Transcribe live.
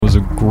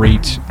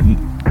great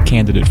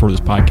candidate for this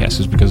podcast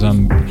is because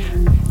I'm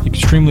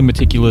extremely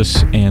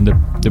meticulous and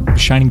the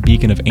shining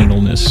beacon of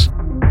analness.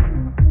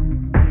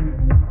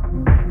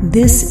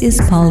 This is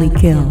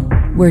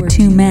Polykill, where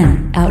two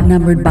men,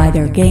 outnumbered by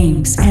their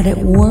games and at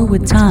war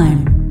with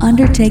time,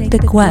 undertake the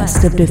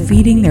quest of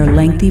defeating their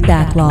lengthy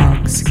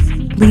backlogs.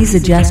 Please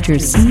adjust your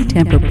seat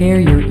and prepare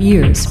your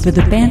ears for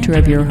the banter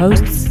of your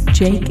hosts,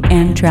 Jake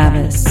and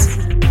Travis.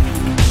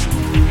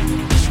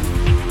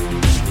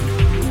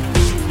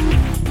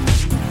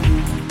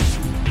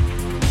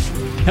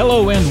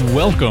 Hello and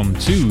welcome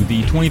to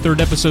the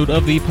 23rd episode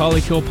of the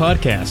Polykill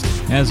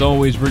Podcast. As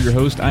always, we're your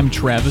host. I'm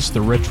Travis,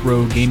 the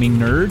retro gaming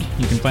nerd.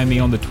 You can find me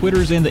on the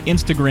Twitters and the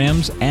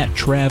Instagrams at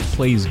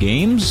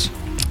TravPlaysGames.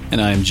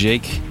 And I'm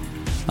Jake.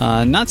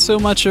 Not so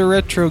much a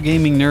retro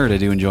gaming nerd. I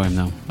do enjoy him,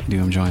 though. I do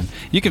enjoy him.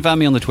 You can find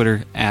me on the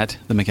Twitter at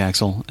the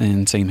McAxel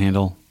and same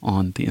handle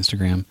on the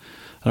Instagram.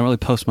 I don't really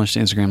post much to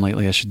Instagram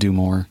lately. I should do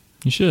more.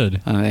 You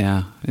should.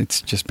 Yeah, it's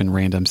just been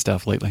random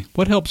stuff lately.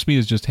 What helps me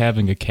is just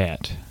having a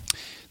cat.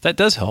 That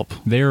does help.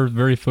 They are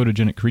very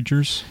photogenic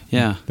creatures.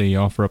 Yeah. They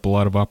offer up a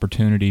lot of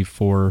opportunity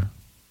for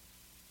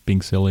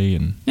being silly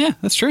and... Yeah,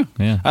 that's true.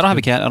 Yeah. I don't have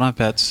a cat. I don't have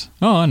pets.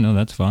 Oh, no,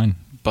 that's fine.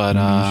 But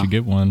you should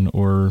get one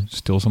or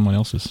steal someone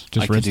else's.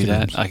 Just I could do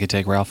that. I could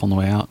take Ralph on the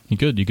way out. You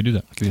could do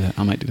that. I could do that.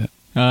 I might do that.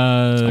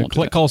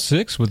 Collect Call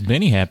 6 with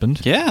Benny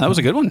happened. Yeah, that was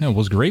a good one. Yeah, it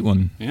was a great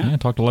one. Yeah.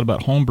 Talked a lot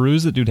about home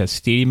brews. That dude has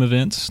stadium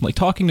events. Like,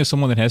 talking to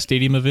someone that has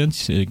stadium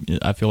events,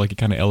 I feel like it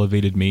kind of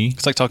elevated me.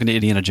 It's like talking to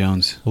Indiana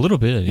Jones. A little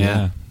bit,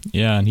 yeah.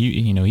 Yeah, and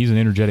he's an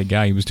energetic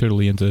guy. He was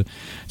totally into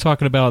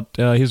talking about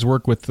his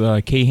work with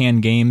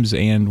K-Han Games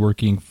and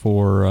working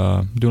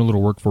for, doing a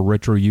little work for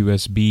Retro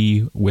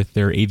USB with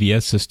their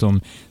AVS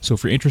system. So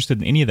if you're interested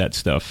in any of that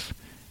stuff,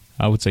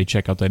 I would say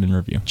check out that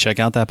interview. Check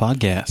out that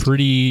podcast.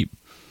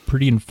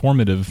 Pretty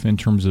informative in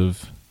terms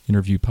of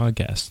interview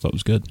podcasts. Thought it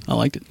was good. I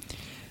liked it.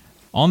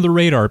 On the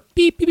radar,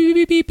 beep, beep,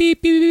 beep, beep,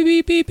 beep, beep,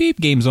 beep, beep, beep,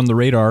 games on the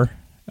radar.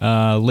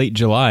 Late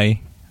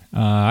July,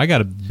 I got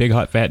a big,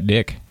 hot, fat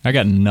dick. I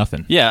got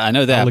nothing. Yeah, I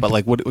know that, but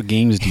like, what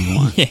games do you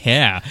want?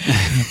 Yeah.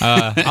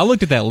 I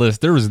looked at that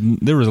list. There was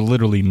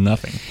literally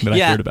nothing that I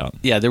cared about.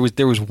 Yeah, there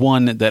was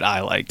one that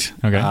I liked.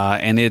 Okay.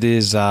 And it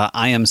is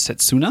I Am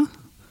Setsuna.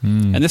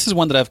 And this is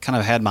one that I've kind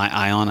of had my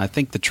eye on. I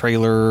think the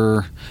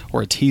trailer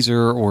or a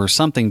teaser or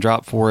something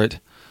dropped for it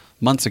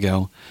months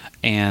ago.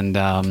 And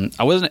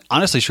I wasn't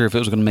honestly sure if it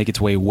was going to make its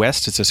way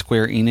west. It's a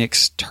Square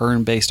Enix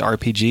turn-based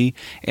RPG.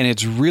 And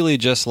it's really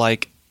just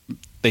like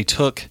they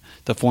took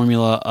the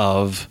formula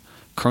of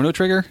Chrono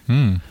Trigger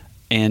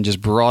and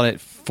just brought it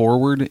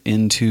forward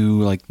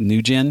into like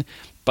new gen.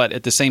 But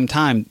at the same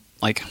time,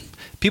 like...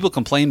 people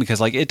complain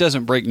because like it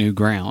doesn't break new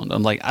ground.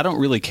 I'm like, I don't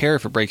really care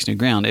if it breaks new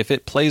ground. If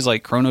it plays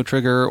like Chrono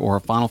Trigger or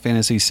Final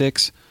Fantasy VI,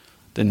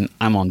 then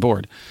I'm on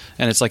board.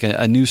 And it's like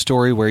a new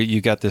story where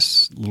you got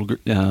this little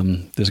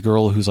this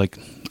girl who's like,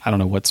 I don't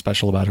know what's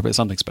special about her, but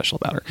something special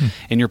about her.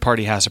 And your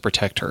party has to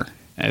protect her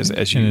as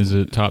you. And is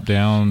it top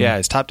down? Yeah,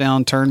 it's top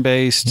down, turn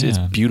based. Yeah. It's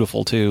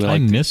beautiful too. I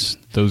miss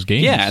those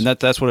games. Yeah, and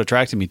that's what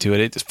attracted me to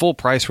it. It's full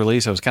price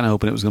release. I was kind of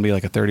hoping it was going to be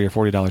like a $30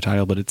 or $40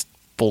 title, but it's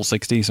full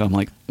 60, so I'm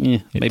like,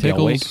 maybe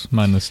I'll wait.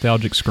 My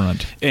nostalgic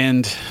scrunt.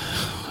 And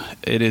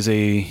it is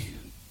a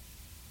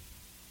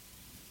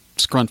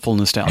scruntful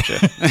nostalgia.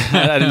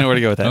 I didn't know where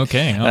to go with that.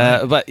 Okay.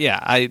 But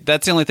yeah,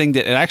 that's the only thing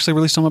that it actually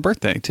released on my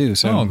birthday too.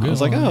 So I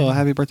was like,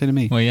 happy birthday to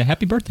me. Well, yeah,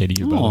 happy birthday to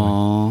you.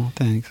 Oh,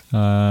 thanks.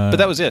 But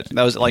that was it.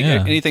 That was like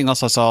anything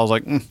else I saw, I was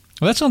like,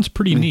 Well, that sounds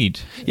pretty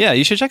neat. Yeah,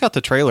 you should check out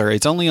the trailer.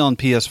 It's only on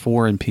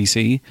PS4 and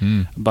PC,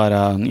 but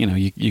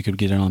you could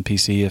get it on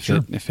PC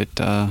if it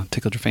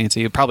tickled your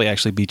fancy. It'd probably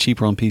actually be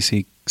cheaper on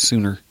PC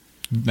sooner.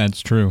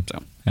 That's true.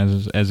 So.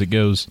 As it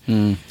goes.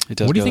 It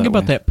does. What do you think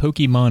about that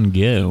Pokemon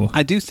Go?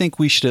 I do think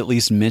we should at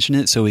least mention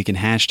it so we can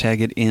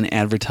hashtag it in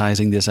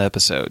advertising this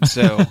episode.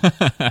 So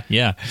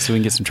yeah, so we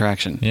can get some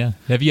traction. Yeah.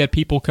 Have you had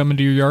people come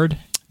into your yard?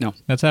 No,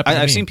 that's happened.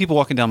 I've seen people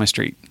walking down my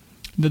street.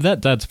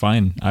 That's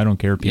fine. I don't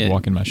care if people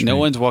walk in my street. No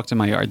one's walked in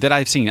my yard that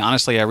I've seen.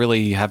 Honestly, I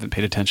really haven't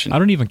paid attention. I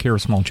don't even care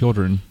if small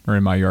children are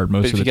in my yard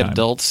most of the time. But if you get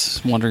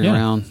adults wandering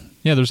around.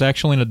 Yeah, there's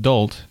actually an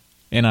adult,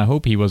 and I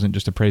hope he wasn't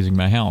just appraising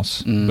my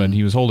house, but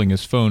he was holding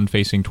his phone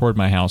facing toward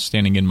my house,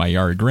 standing in my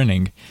yard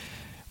grinning,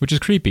 which is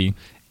creepy.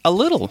 A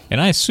little.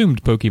 And I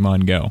assumed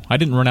Pokemon Go. I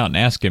didn't run out and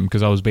ask him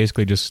because I was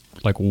basically just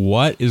like,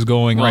 what is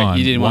going on?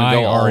 You didn't want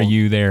to go are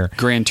you there?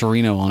 Gran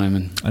Torino on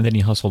him. And then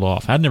he hustled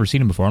off. I'd never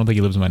seen him before. I don't think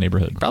he lives in my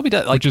neighborhood. Probably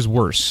does. Which is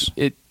worse.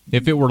 If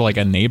it were like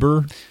a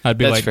neighbor, I'd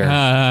be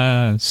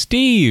like,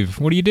 Steve,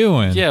 what are you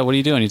doing? Yeah, what are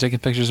you doing? You taking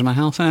pictures of my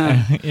house?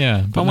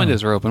 Yeah. My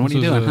windows are open. What are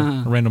you doing?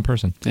 A random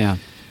person. Yeah.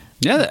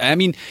 Yeah, I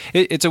mean,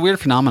 it's a weird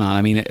phenomenon.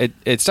 I mean,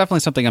 it's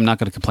definitely something I'm not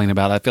going to complain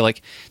about. I feel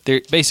like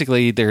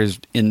there's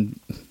in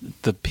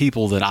the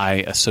people that I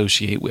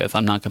associate with,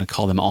 I'm not going to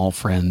call them all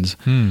friends,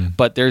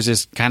 but there's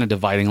this kind of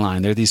dividing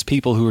line. There are these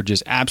people who are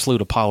just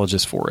absolute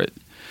apologists for it,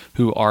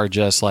 who are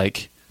just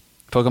like,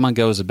 Pokemon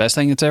Go is the best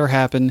thing that's ever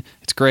happened.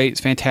 It's great.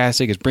 It's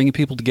fantastic. It's bringing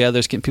people together.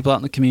 It's getting people out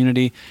in the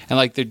community. And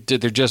like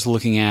they're just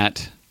looking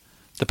at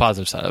the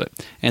positive side of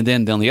it. And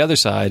then on the other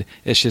side,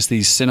 it's just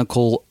these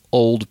cynical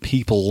old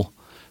people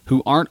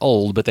who aren't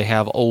old, but they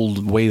have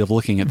old way of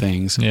looking at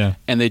things. Yeah.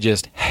 And they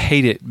just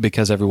hate it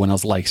because everyone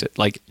else likes it.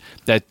 Like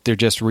that they're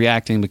just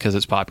reacting because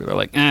it's popular.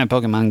 Like,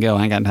 Pokemon Go,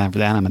 I ain't got time for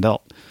that. I'm an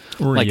adult.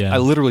 Or, Like yeah. I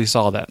literally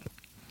saw that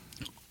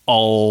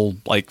all,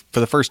 like, for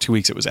the first 2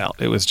 weeks it was out.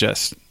 It was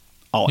just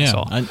all I Yeah,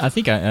 saw. I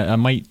think I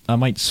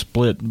might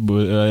split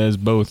as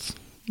both.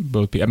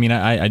 I mean,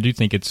 I do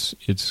think it's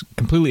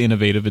completely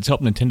innovative. It's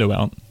helped Nintendo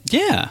out.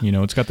 Yeah. You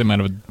know, it's got them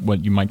out of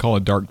what you might call a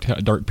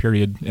dark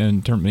period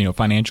in terms,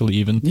 financially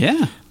even.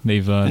 Yeah.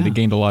 They've they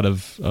gained a lot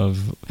of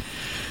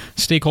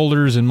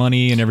stakeholders and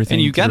money and everything.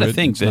 And you got to through it.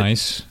 think It's that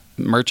nice.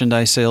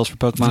 merchandise sales for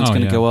Pokemon is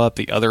going to go up.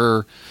 The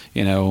other,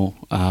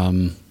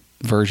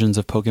 versions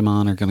of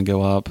Pokemon are going to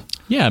go up.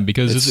 Yeah,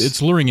 because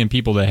it's luring in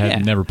people that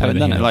have never played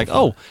done it. Like,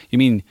 before. you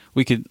mean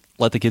we could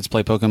let the kids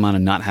play Pokemon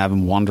and not have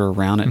them wander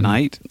around at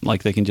night?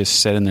 Like they can just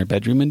sit in their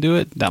bedroom and do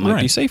it? That might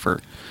be Right.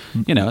 safer.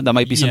 That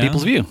might be some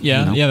people's view.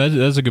 Yeah, yeah,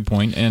 that's a good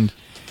point. And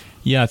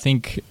yeah, I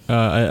think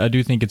I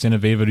do think it's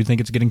innovative. I do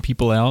think it's getting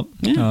people out.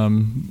 Yeah.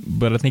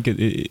 But I think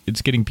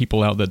it's getting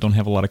people out that don't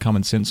have a lot of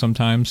common sense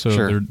sometimes. So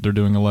Sure. they're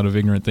doing a lot of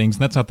ignorant things,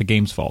 and that's not the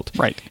game's fault.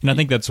 Right. And I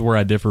think that's where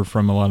I differ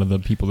from a lot of the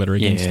people that are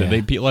against Yeah.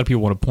 it. A lot of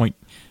people want to point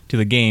to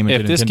the game. And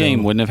If to this Nintendo.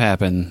 game wouldn't have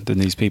happened, then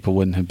these people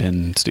wouldn't have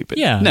been stupid.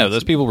 Yeah. No,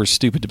 those people were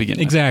stupid to begin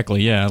with.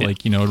 Exactly. Yeah. Yeah. Like,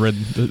 I read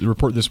the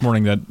report this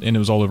morning and it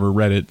was all over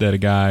Reddit that a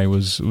guy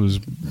was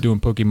doing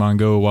Pokemon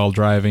Go while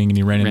driving and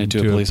he ran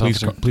into a police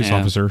Yeah.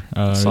 officer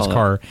in his Saw that.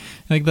 car.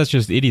 I think that's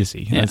just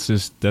idiocy. Yeah.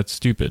 That's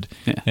stupid.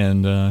 Yeah.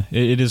 And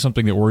it is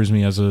something that worries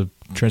me as a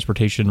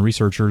transportation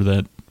researcher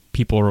that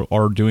people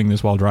are doing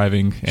this while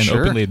driving and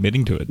Sure. openly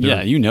admitting to it.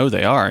 Yeah,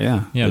 they are.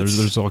 Yeah. Yeah,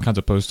 there's all kinds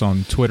of posts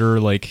on Twitter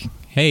like,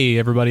 "Hey,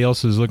 everybody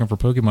else is looking for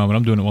Pokemon, but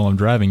I'm doing it while I'm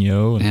driving,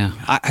 yo." And Yeah,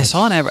 I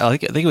saw an I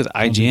think it was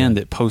IGN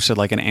that posted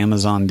like an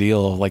Amazon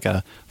deal, like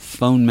a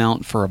phone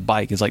mount for a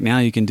bike. It's like now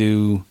you can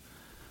do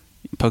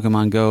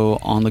Pokemon Go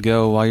on the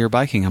go while you're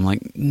biking. I'm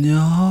like,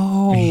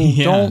 no,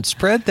 Yeah. don't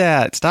spread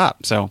that.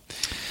 Stop. So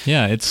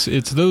yeah, it's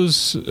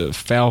those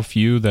foul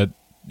few that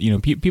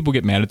people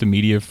get mad at the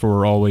media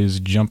for always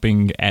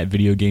jumping at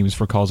video games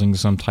for causing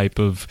some type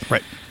of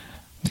right.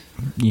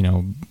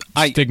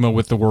 Stigma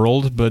with the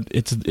world, but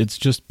it's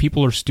just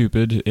people are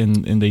stupid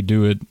and they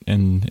do it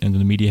and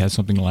the media has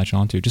something to latch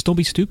onto. Just don't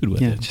be stupid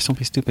with Yeah, it. just don't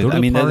be stupid. Go to I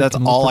the mean, park that's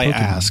and look all for I Pokemon.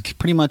 ask.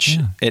 Pretty much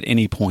at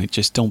any point,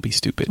 just don't be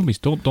stupid.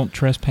 Don't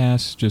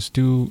trespass. Just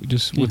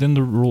within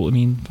the rule. I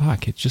mean,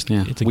 fuck, it's just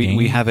it's a game.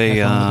 We have Have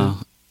fun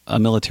with it. a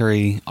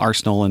military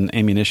arsenal and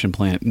ammunition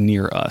plant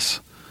near us,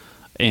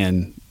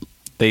 and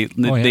they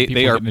people are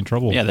getting in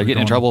trouble. Yeah, they're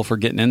getting in trouble for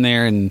getting in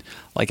there, and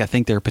like I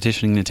think they're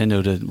petitioning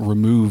Nintendo to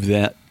remove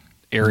that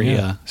area.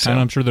 Yeah. So And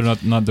I'm sure they're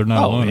not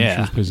alone. I'm sure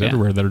there's places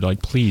everywhere that are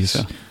like, please,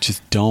 so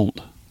just don't.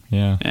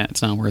 yeah,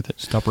 It's not worth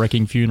it. stop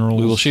wrecking funerals.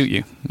 We will shoot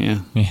you. Yeah.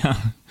 Yeah.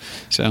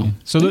 So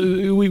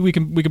So we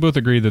can both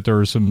agree that there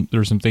are some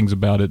things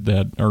about it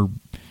that are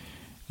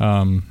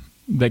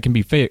that can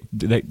be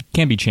that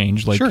can be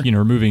changed, like Sure.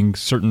 removing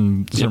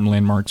certain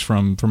landmarks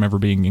from ever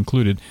being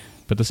included.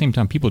 But at the same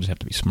time, people just have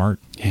to be smart.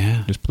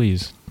 yeah, Just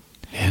please.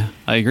 yeah.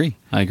 I agree.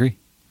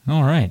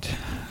 All right.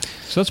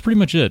 So that's pretty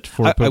much it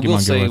for I will Pokemon Go.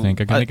 say- I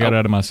think I got it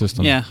out of my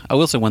system. Yeah, I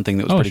will say one thing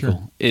that was Oh, pretty sure.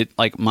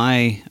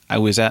 cool. I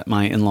was at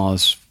my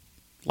in-laws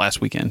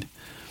last weekend,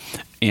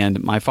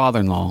 and my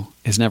father-in-law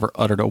has never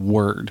uttered a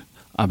word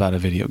about a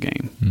video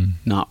game,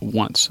 not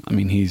once. I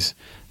mean, he's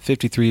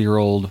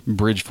 53-year-old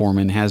bridge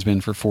foreman, has been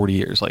for 40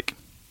 years. Like,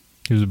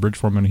 He was a bridge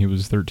foreman when he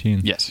was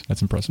 13. yes,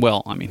 That's impressive.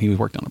 well, I mean, he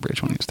worked on a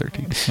bridge when he was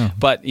 13, Oh.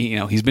 but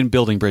he's been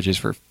building bridges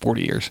for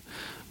 40 years,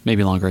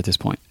 maybe longer at this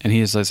point. And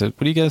I said, "What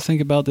do you guys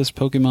think about this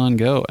Pokemon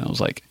Go?" And I was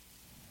like,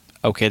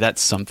 "Okay,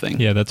 that's something."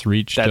 yeah, that's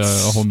reached a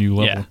whole new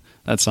level. Yeah,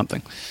 that's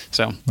something.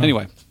 So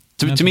anyway,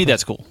 that's to me,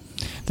 that's cool.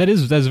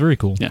 That's very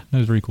cool. Yeah. That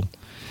is very cool.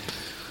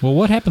 Well,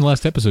 what happened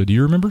last episode? Do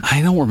you remember?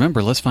 I don't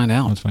remember. Let's find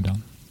out. Let's find out.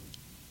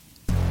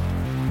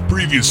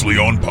 Previously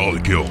on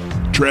Polykill,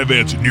 Trav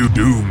adds a new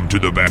Doom to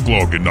the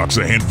backlog and knocks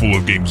a handful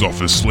of games off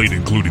his slate,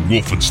 including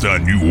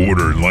Wolfenstein New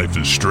Order and Life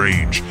is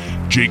Strange.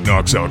 Jake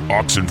knocks out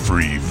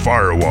Oxenfree,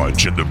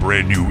 Firewatch, and the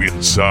brand new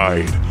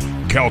Inside.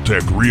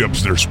 Caltech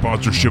re-ups their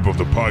sponsorship of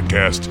the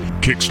podcast.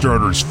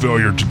 Kickstarter's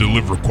failure to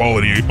deliver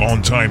quality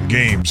on-time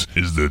games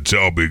is the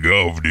topic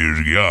of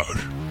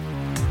discussion.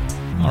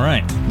 All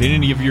right. Did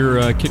any of your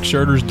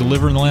Kickstarters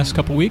deliver in the last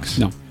couple weeks?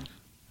 No.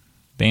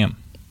 Damn.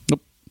 Nope.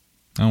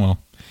 Oh, well.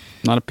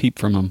 Not a peep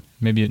from him.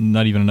 Maybe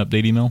not even an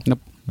update email? Nope.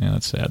 Yeah,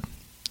 that's sad.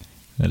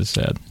 That is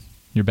sad.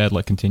 Your bad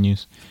luck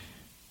continues.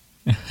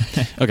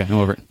 Okay, I'm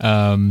over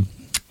it.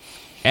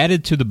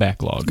 Added to the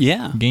backlog.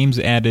 Yeah. Games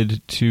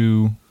added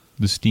to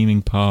the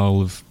steaming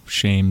pile of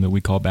shame that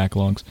we call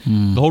backlogs.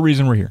 The whole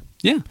reason we're here.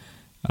 Yeah.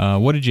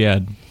 What did you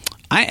add?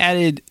 I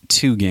added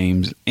 2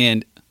 games,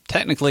 and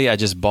technically I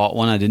just bought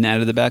one. I didn't add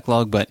to the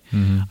backlog, but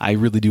I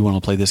really do want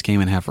to play this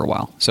game and have for a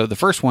while. So the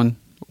first one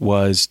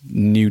was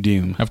New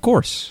Doom. Of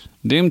course.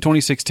 Doom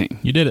 2016.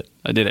 You did it.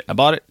 I did it. I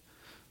bought it.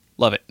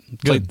 Love it.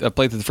 Good. I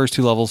played through the first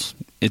 2 levels.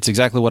 It's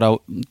exactly what I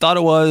thought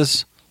it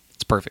was.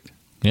 perfect.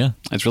 Yeah.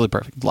 It's really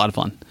perfect. A lot of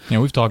fun. Yeah,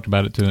 we've talked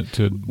about it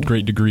to a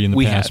great degree in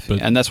the past.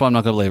 But and that's why I'm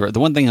not going to belabor it. The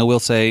one thing I will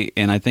say,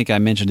 and I think I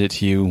mentioned it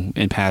to you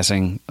in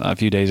passing a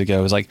few days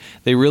ago, is like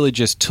they really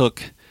just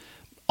took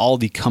all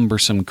the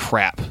cumbersome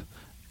crap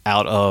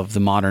out of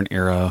the modern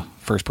era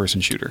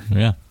first-person shooter.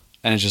 Yeah.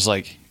 And it's just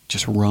like,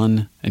 just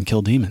run and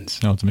kill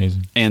demons. No, it's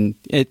amazing. And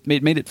it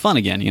made it fun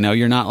again. You know,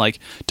 you're not like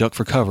duck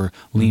for cover,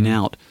 lean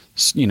out,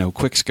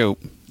 quick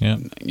scope. Yeah.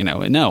 You know,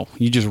 no,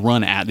 you just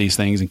run at these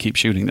things and keep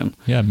shooting them.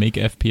 Yeah, make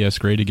FPS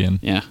great again.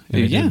 Yeah.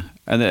 And Yeah.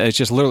 And it's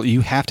just literally,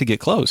 you have to get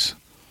close.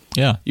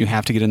 Yeah. You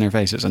have to get in their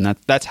faces. And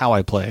that's how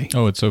I play.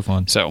 Oh, it's so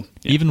fun. So,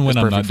 yeah, even when it's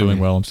I'm not perfect for doing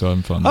me. well, I'm still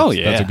having fun. Oh,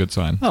 That's a good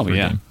sign. Oh, for a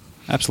yeah. game.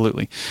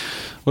 Absolutely.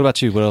 What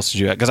about you? What else did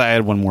you have? Because I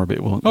had one more, but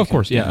Oh, of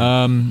course,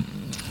 yeah.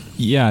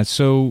 Yeah,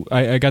 so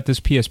I got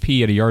this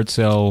PSP at a yard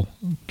sale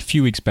a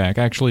few weeks back,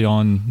 actually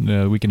on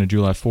the weekend of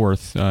July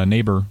 4th.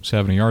 Neighbor was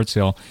having a yard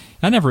sale.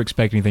 I never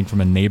expect anything from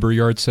a neighbor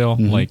yard sale.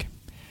 Mm-hmm. Like,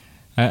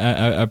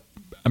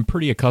 I'm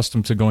pretty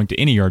accustomed to going to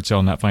any yard sale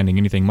and not finding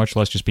anything, much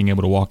less just being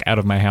able to walk out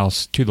of my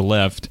house to the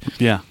left.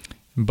 Yeah.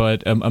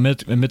 But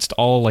amidst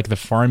all like the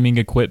farming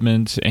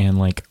equipment and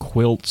like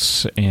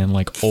quilts and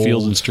like old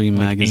Field and Stream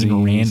like, magazines,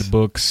 Ayn Rand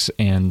books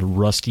and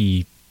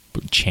rusty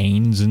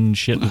chains and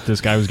shit that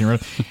this guy was getting rid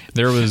of,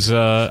 there was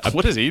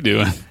What is he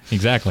doing?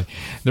 exactly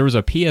there was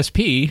a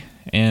PSP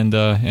and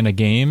a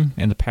game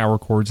and the power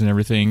cords and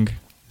everything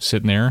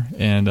sitting there,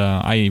 and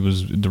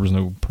there was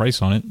no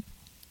price on it.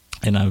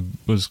 And I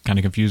was kind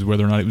of confused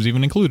whether or not it was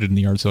even included in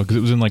the yard sale because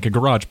it was in like a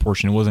garage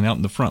portion. It wasn't out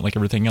in the front like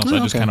everything else. Oh, I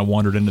just okay. kind of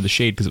wandered into the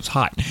shade because it was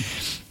hot.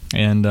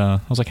 And I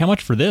was like, how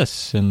much for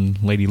this?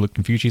 And lady looked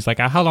confused. She's like,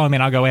 hold on,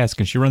 man, I'll go ask.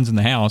 And she runs in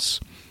the house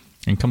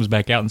and comes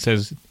back out and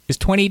says, is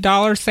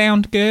 $20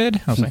 sound good?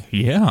 I was like,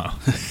 yeah,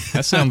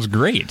 that sounds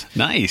great.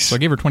 Nice. So I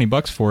gave her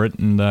 $20 for it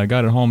and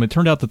got it home. It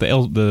turned out that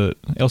the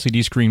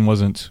LCD screen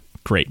wasn't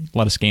great. A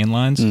lot of scan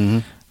lines.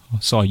 Mm-hmm.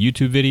 Saw a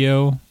YouTube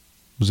video.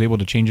 Was able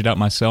to change it out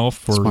myself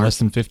for Smart. less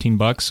than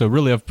 $15. So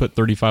really, I've put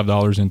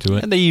 $35 into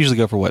it. And they usually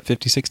go for what,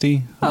 50,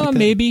 60?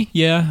 Maybe,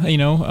 yeah. You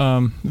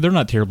know, they're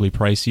not terribly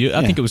pricey.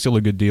 I think it was still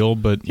a good deal,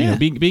 but you know,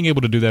 being able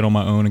to do that on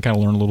my own and kind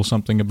of learn a little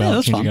something about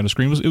that's changing fun. out a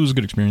screen it was a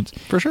good experience.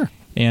 For sure.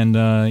 And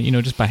you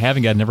know, just by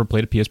having it, I'd never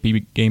played a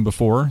PSP game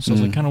before, so I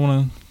was like, kind of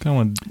want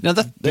to Now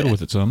deal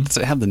with it some. Does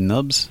it have the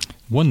nubs?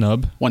 One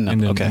nub, and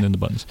then, and then the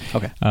buttons.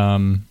 Okay.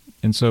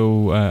 And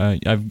so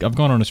I've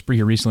gone on a spree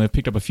here recently. I've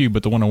picked up a few,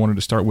 but the one I wanted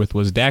to start with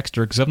was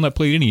Daxter because I've not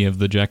played any of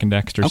the Jack and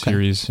Daxter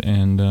series,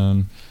 and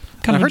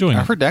kind of enjoying it.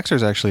 I've heard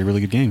Daxter's actually a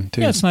really good game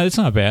too. Yeah, it's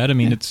not bad. I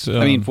mean, it's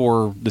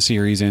for the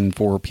series and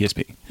for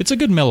PSP, it's a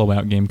good mellow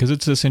out game because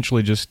it's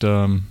essentially just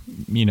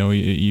you know,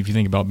 if you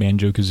think about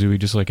Banjo-Kazooie,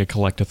 just like a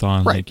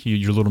collectathon. Right. Like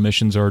your little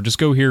missions are just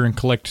go here and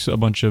collect a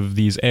bunch of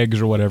these eggs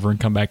or whatever and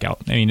come back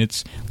out. I mean,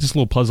 it's just a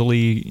little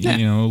puzzly,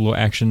 you know, a little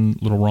action,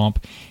 little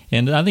romp.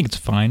 And I think it's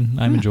fine.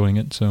 I'm enjoying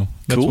it. So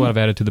that's Cool. what I've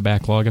added to the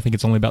backlog. I think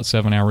it's only about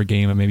 7-hour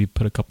game. I maybe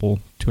put a couple,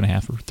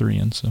 2.5 or 3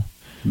 in. So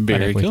Very I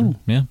gotta play cool. through.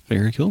 Yeah.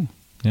 Very cool.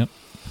 Yep.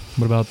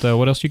 What about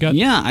what else you got?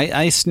 Yeah,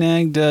 I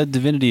snagged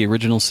Divinity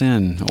Original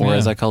Sin, or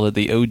as I call it,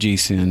 the OG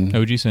Sin.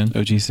 OG Sin.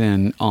 OG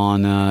Sin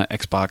on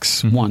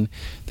Xbox One.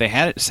 They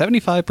had it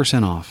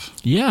 75% off.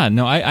 Yeah,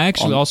 no, I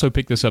actually also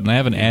picked this up, and I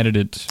haven't added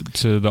it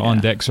to the on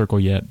deck circle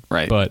yet.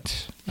 Right.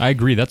 But I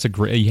agree, that's a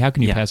great. How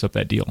can you pass up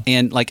that deal?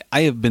 And like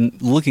I have been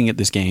looking at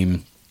this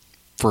game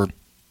for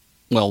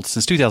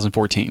since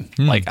 2014.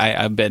 Like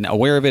I've been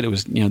aware of it. It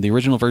was the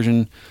original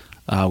version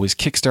was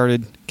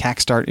kickstarted,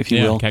 Cackstart, if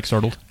you will.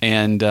 Cackstartled.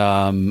 And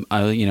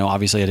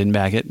obviously I didn't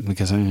back it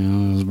because it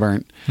was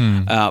burnt.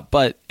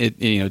 But it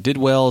did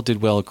well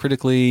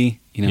critically.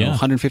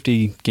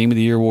 150 Game of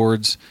the Year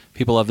awards.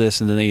 People love this,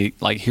 and then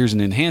they here's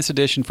an enhanced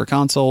edition for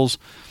consoles.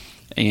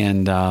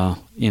 And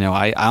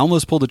I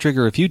almost pulled the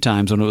trigger a few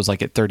times when it was at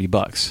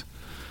 $30.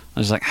 I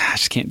was like, I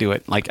just can't do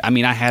it.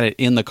 I had it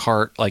in the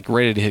cart,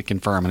 ready to hit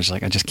confirm. I was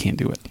like, I just can't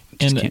do it.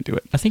 Can't do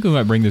it. I think we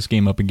might bring this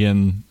game up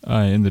again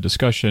in the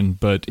discussion,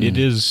 but it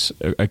is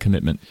a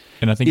commitment,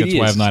 and I think that's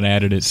why I've not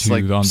added it to the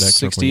on deck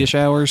 60-ish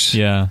hours.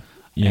 Yeah.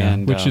 Yeah,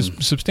 and, which is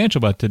substantial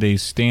by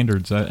today's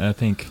standards. I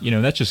think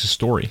that's just a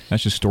story.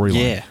 That's just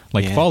storyline.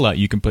 Yeah, Fallout,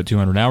 you can put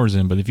 200 hours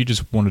in, but if you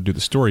just want to do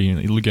the story,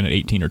 you're looking at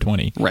 18 or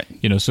 20. Right.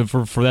 So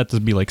for that to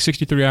be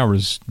 63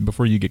 hours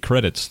before you get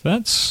credits,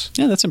 that's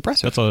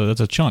impressive. That's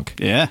a chunk.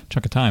 Yeah,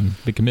 chunk of time,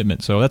 big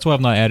commitment. So that's why I've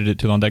not added it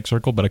to the on deck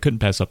circle, but I couldn't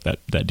pass up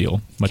that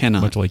deal.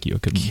 Much like you,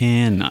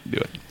 cannot do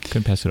it.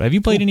 Couldn't pass it. Have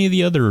you played any of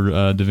the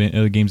other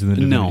games in the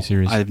Divinity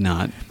series? No, I have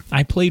not.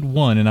 I played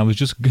one, and I was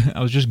just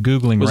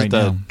googling Was right it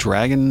the now.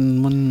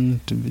 Dragon one?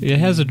 It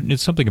has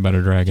it's something about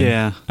a dragon.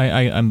 Yeah,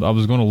 I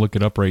was going to look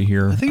it up right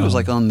here. I think it was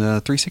on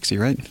the 360,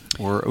 right,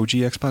 or OG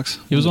Xbox.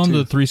 It was on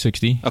the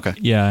 360. Okay.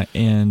 Yeah,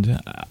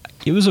 and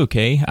it was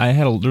okay.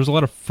 There's a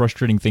lot of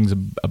frustrating things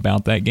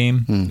about that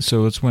game.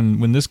 So it's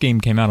when this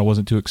game came out, I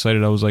wasn't too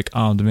excited. I was like,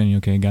 oh, Dominion,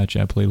 okay,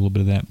 gotcha. I played a little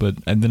bit of that,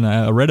 and then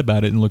I read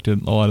about it and looked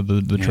at a lot of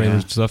the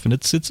trailers and stuff, and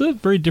it's a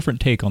very different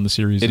take on the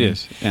series. It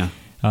is. Yeah.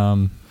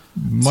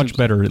 much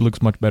better. It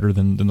looks much better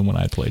than the one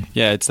I played.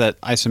 Yeah, it's that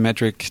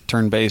isometric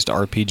turn-based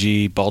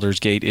RPG Baldur's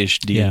Gate-ish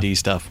D&D Yeah.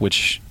 stuff,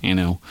 which,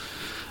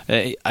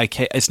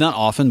 it's not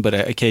often, but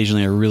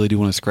occasionally I really do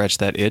want to scratch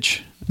that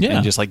itch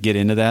and just like get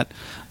into that.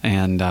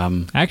 And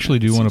I actually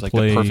do want to like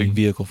play the perfect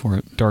vehicle for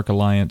it. Dark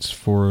Alliance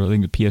for I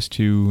think the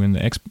PS2 and the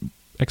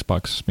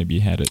Xbox. Maybe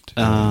you had it.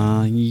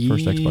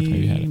 First Xbox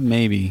maybe had it.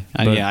 Maybe.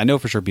 I know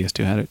for sure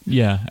PS2 had it.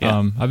 Yeah.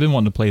 I've been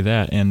wanting to play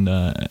that, and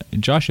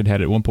Josh had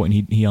it at one point.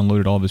 And he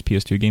unloaded all of his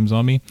PS2 games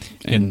on me,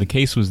 and the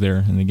case was there,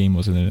 and the game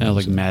wasn't in it.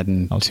 Like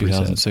Madden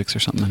 2006 or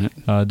something in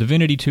it.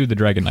 Divinity 2: The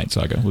Dragon Knight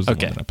Saga was the one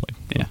that I played.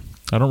 Yeah.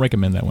 I don't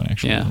recommend that one,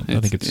 actually. Yeah, I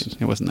think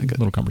it wasn't that good.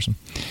 A little cumbersome.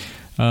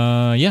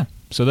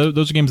 So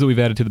those are games that we've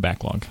added to the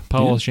backlog.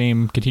 Pile of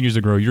Shame continues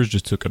to grow. Yours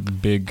just took a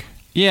big...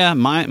 Yeah,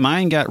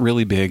 mine got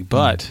really big,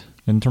 but...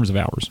 In terms of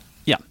hours.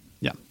 Yeah.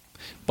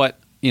 But,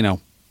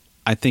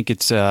 I think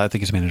it's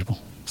manageable.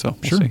 So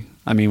we'll Sure. see.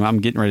 I mean, I'm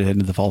getting ready to head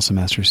into the fall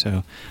semester,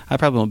 so I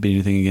probably won't beat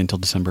anything again until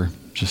December,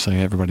 just so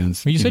everybody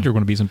knows. Well, you said you were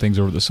going to beat some things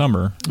over the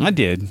summer. I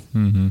did.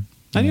 Mm-hmm.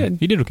 I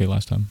did. You did okay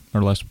last time,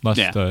 or last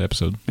Yeah.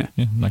 episode.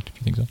 Yeah. Knocked a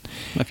few things out.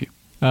 A few.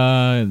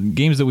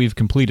 Games that we've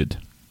completed.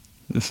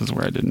 This is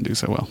where I didn't do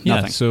so well. Yeah,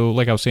 Nothing. so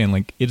like I was saying,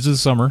 like it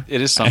is summer. It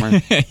is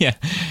summer. Yeah,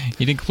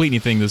 you didn't complete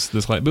anything this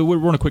but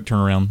we're on a quick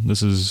turnaround.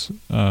 This is,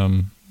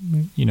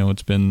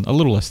 it's been a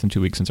little less than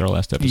 2 weeks since our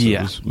last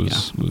episode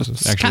was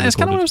actually It's kind of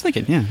what I recorded. was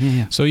thinking.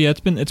 Yeah. So yeah,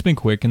 it's been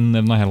quick, and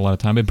I've not had a lot of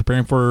time. I've been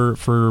preparing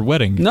for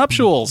wedding,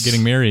 Nuptials,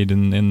 getting married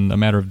in a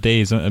matter of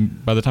days.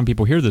 By the time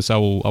people hear this, I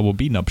will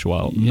be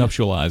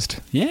nuptialized.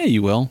 Yeah,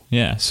 you will.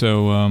 Yeah,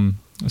 so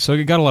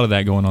I got a lot of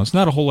that going on. It's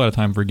not a whole lot of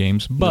time for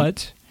games,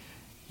 but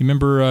you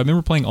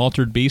remember playing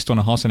Altered Beast on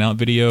a Hossing Out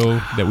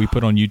video that we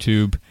put on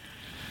YouTube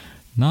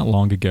not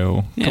long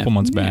ago, a couple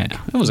months back.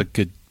 It was a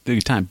good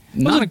time.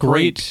 Not a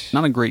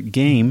great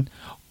game.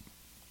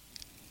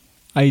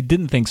 I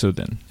didn't think so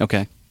then.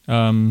 Okay.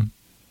 And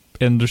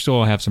there's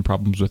still I have some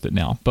problems with it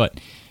now, but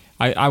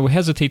I would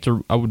hesitate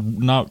to. I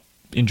would not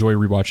enjoy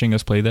rewatching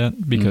us play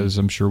that because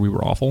I'm sure we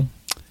were awful.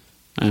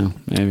 Oh,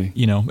 maybe.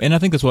 And I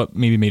think that's what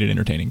maybe made it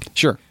entertaining.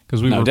 Sure.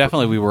 Because we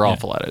were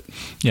awful at it.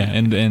 Yeah,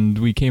 and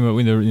we came up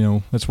with,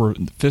 that's where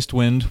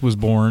Fistwind was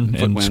born,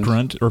 and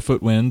Scrunt, or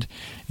Footwind,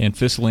 and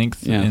Fist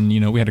Length, and,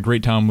 we had a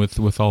great time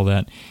with all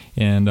that,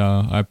 and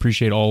I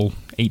appreciate all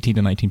 18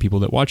 to 19 people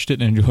that watched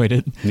it and enjoyed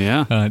it.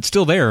 Yeah. It's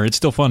still there. It's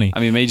still funny. I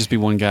mean, it may just be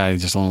one guy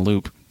just on a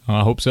loop.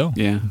 I hope so.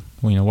 Yeah.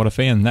 Well, what a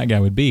fan that guy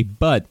would be,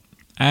 but...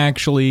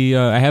 Actually,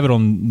 I have it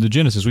on the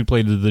Genesis. We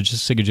played the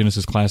Sega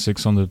Genesis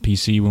Classics on the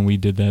PC when we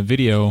did that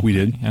video. We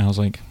did, and I was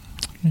like,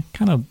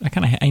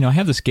 I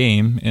have this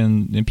game,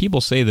 and people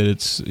say that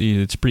it's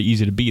pretty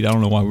easy to beat. I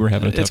don't know why we were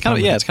having a tough time.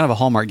 It's kind of a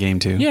Hallmark game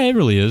too. Yeah, it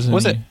really is.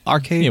 Was it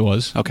arcade? It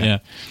was. Okay. Yeah,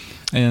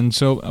 and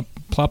so I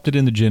plopped it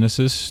in the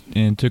Genesis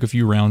and took a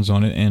few rounds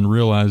on it and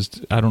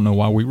realized I don't know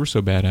why we were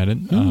so bad at it.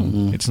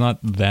 It's not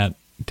that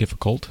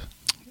difficult.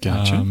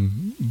 Gotcha.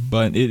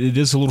 But it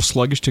is a little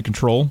sluggish to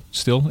control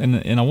still,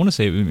 and I want to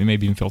say it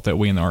maybe even felt that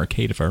way in the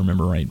arcade if I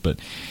remember right. But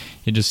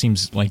it just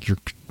seems like you're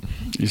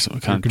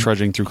kind of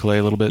trudging through clay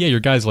a little bit. Yeah,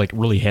 your guy's like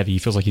really heavy. He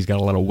feels like he's got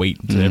a lot of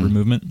weight to every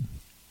movement.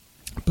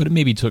 But it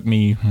maybe took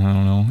me, I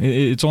don't know.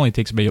 It only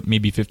takes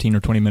maybe 15 or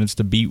 20 minutes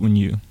to beat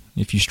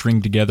if you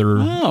string together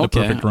the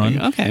perfect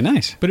run. Okay,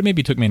 nice. But it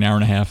maybe took me an hour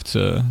and a half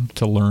to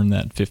learn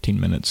that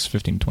 15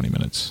 to 20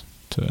 minutes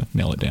to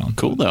nail it down.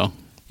 Cool though.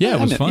 Yeah,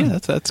 it was fun. Yeah,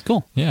 that's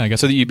cool. Yeah, I guess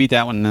so that you beat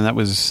that one, and that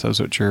was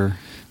what your...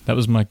 That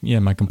was my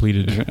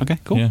completed. Okay,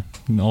 cool. Yeah,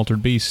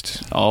 Altered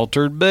Beast.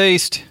 Altered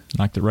Beast.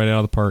 Knocked it right out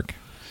of the park.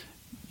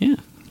 Yeah.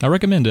 I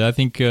recommend it. I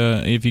think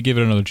if you give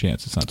it another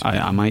chance, it's not too bad.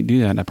 I might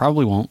do that. I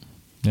probably won't.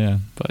 Yeah.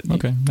 But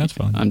okay, that's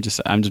fine. I'm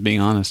just being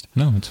honest.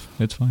 No, it's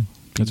fine.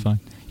 It's fine.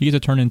 You get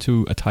to turn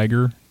into a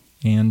tiger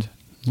and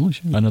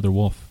another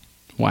wolf.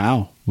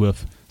 Wow.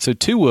 Wolf. So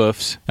 2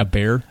 wolves, a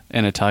bear,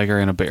 and a tiger,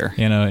 and a bear,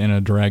 and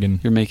a dragon.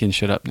 You're making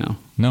shit up now.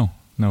 No,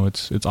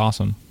 it's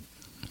awesome.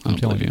 I'm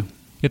telling you,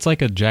 it's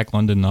like a Jack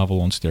London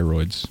novel on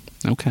steroids.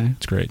 Okay,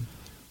 it's great.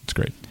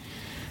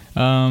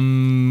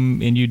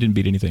 And you didn't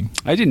beat anything.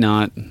 I did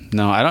not.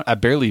 No, I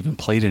barely even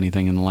played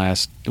anything in the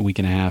last week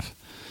and a half.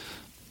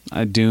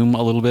 I Doom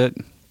a little bit.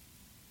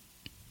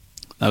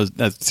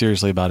 That's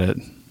seriously about it.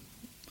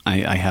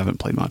 I haven't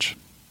played much.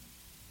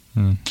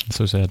 It's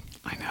so sad.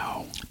 I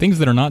know. Things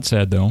that are not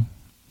sad though.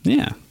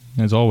 Yeah.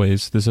 As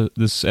always,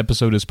 this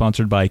episode is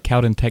sponsored by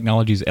Cowden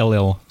Technologies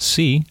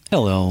LLC.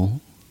 LLC.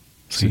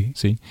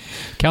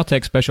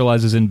 Caltech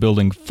specializes in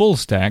building full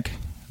stack,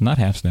 not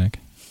half stack,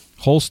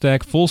 whole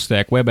stack, full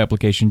stack web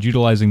applications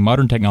utilizing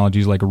modern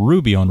technologies like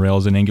Ruby on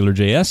Rails and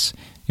AngularJS.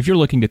 If you're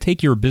looking to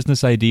take your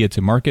business idea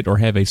to market or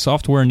have a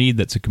software need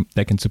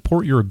that can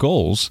support your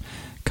goals,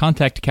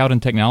 contact Cowden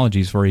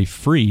Technologies for a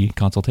free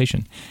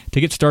consultation. To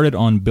get started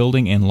on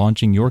building and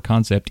launching your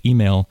concept,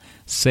 email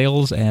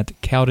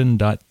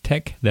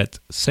sales@cowden.tech. That's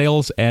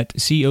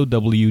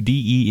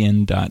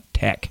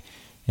sales@cowden.tech.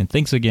 And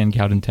thanks again,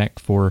 Cowden Tech,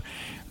 for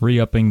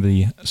re-upping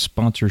the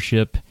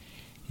sponsorship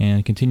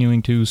and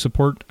continuing to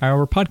support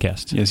our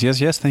podcast. Yes.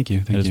 Thank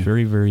you. That is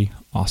very, very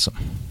awesome.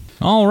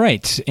 All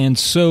right, and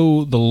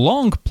so the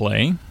long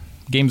play,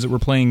 games that we're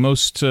playing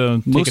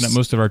taking up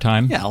most of our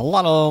time. Yeah, a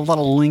lot of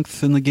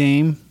length in the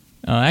game.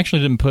 I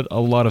actually didn't put a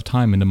lot of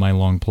time into my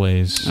long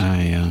plays.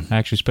 I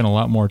actually spent a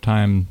lot more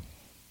time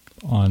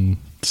on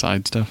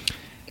side stuff.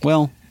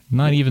 Well,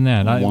 not even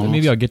that.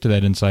 Maybe I'll get to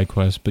that in side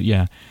quest, but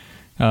yeah.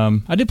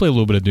 I did play a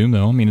little bit of Doom,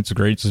 though. I mean, it's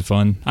great. It's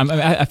fun.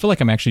 I feel like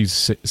I'm actually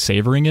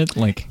savoring it.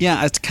 Like,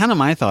 yeah, it's kind of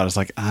my thought. It's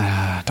like,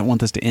 I don't want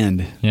this to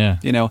end. Yeah.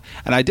 You know,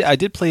 and I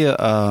did play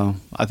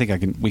I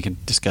think we can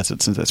discuss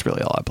it since that's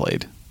really all I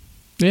played.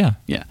 Yeah.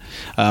 Yeah.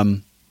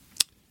 I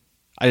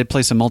did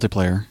play some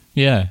multiplayer.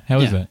 Yeah. How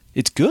is that?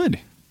 It's good.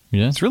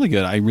 Yeah. It's really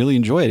good. I really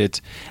enjoy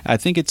it. I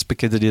think it's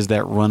because it is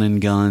that run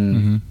and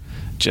gun,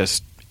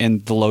 just,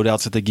 and the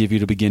loadouts that they give you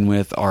to begin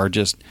with are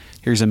just,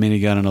 here's a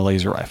minigun and a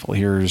laser rifle.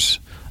 Here's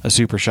a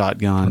super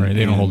shotgun. Right,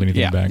 they don't hold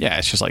anything back. Yeah,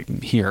 it's just like,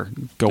 here,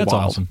 go That's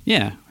wild. Awesome.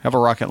 Yeah, have a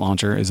rocket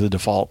launcher as the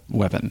default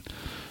weapon.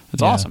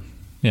 It's awesome.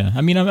 Yeah,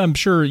 I mean, I'm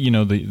sure,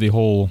 the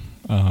whole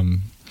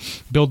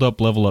build up,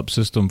 level up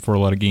system for a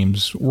lot of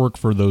games work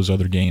for those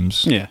other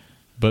games. Yeah.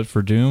 But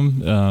for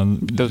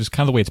Doom, just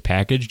kind of the way it's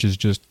packaged is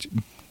just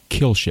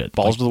kill shit.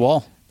 Balls to the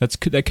wall. That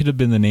could have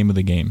been the name of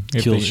the game.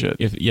 Shit.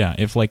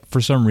 If like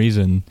for some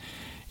reason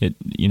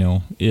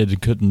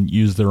it couldn't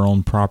use their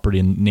own property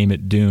and name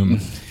it Doom.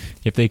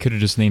 If they could have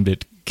just named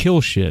it Kill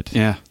Shit,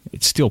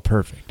 it's still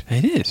perfect.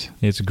 It is.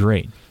 It's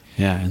great.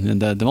 Yeah,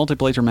 and the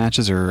multiplayer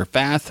matches are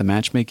fast. The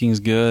matchmaking is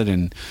good,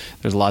 and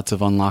there's lots of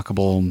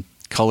unlockable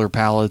color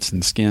palettes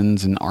and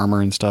skins and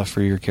armor and stuff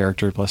for your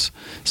character, plus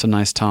some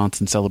nice taunts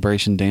and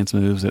celebration dance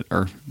moves that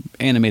are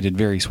animated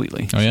very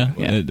sweetly. Oh yeah.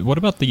 Yeah. What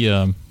about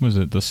the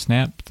the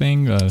snap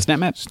thing? Snap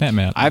map. Snap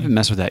map. I haven't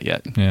messed with that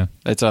yet. Yeah.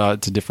 It's a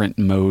different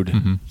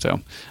mode,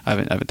 so I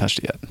haven't touched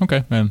it yet.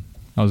 Okay, man.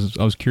 I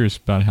was curious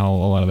about how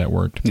a lot of that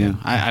worked. Yeah,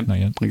 Not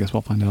yet. I guess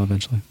we'll find out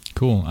eventually.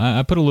 Cool.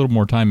 I put a little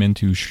more time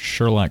into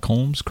Sherlock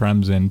Holmes: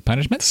 Crimes and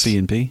Punishments.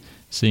 C&P.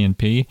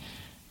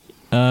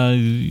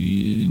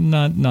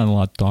 Not a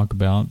lot to talk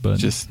about, but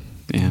just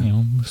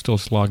still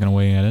slogging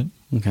away at it.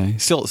 Okay,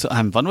 still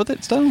having fun with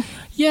it still.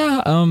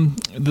 Yeah.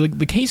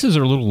 The cases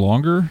are a little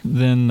longer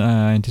than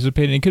I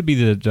anticipated. It could be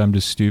that I'm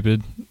just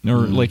stupid,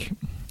 or like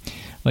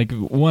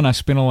one I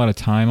spent a lot of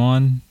time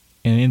on.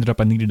 And it ended up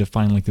I needed to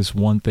find like this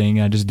one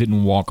thing. I just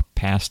didn't walk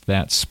past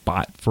that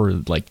spot for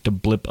like to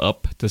blip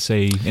up to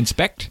say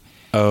inspect.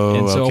 Oh,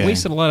 and so okay. I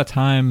wasted a lot of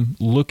time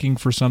looking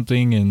for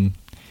something, and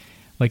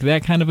like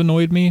that kind of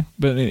annoyed me.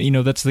 But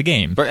that's the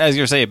game. But as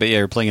you're saying,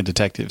 you're playing a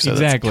detective, so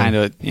exactly. That's kind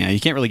of you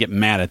can't really get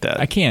mad at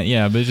that. I can't.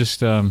 Yeah, but it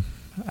just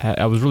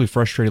I was really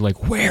frustrated.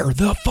 Like, where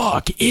the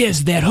fuck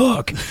is that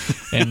hook?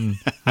 And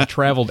I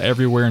traveled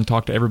everywhere and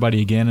talked to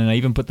everybody again. And I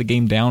even put the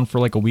game down for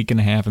like a week and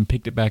a half and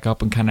picked it back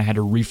up and kind of had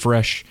to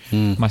refresh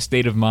my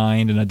state of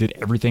mind. And I did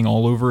everything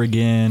all over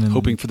again. And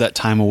hoping for that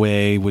time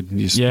away would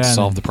just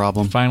solve the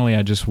problem. Finally,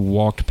 I just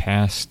walked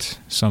past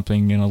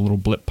something and a little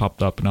blip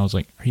popped up. And I was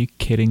like, are you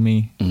kidding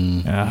me?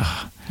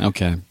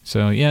 Okay.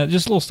 So, yeah,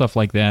 just little stuff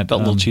like that.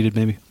 Felt a little cheated,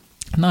 maybe?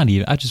 Not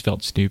even. I just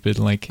felt stupid.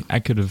 Like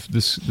I could have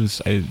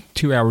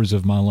 2 hours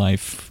of my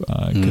life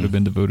could have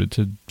been devoted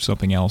to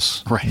something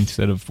else, right?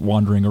 Instead of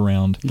wandering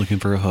around looking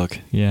for a hook.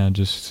 Yeah,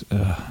 just.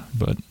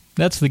 But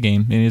that's the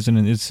game. It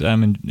isn't. It's.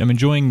 I'm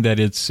enjoying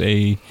that it's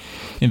a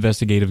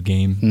investigative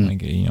game.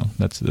 Like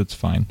that's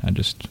fine. I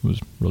just was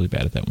really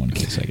bad at that one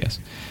case, I guess.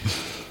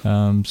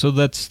 So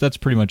that's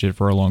pretty much it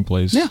for our long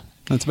plays. Yeah,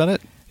 that's about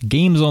it.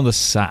 Games on the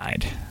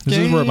side. This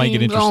is where it might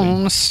get interesting.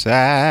 On the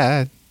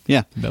side.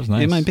 Yeah, that was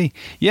nice. It might be.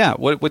 Yeah.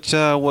 What's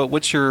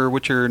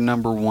your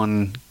number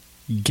one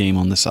game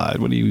on the side?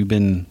 What have you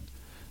been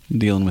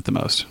dealing with the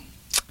most?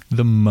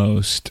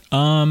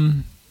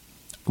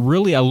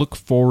 Really, I look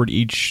forward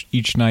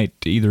each night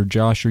to either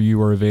Josh or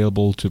you are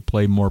available to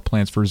play more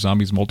Plants vs.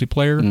 Zombies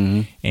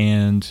multiplayer.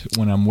 And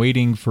when I'm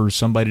waiting for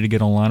somebody to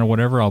get online or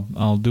whatever,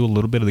 I'll do a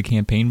little bit of the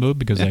campaign mode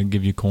because I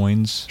give you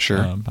coins. Sure.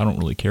 I don't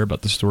really care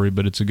about the story,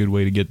 but it's a good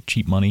way to get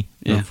cheap money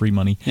or free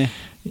money. Yeah.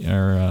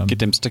 Or get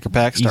them sticker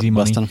packs, start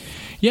busting.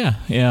 Yeah.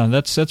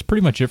 That's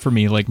pretty much it for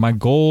me. Like my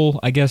goal,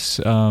 I guess,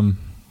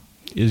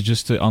 is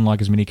just to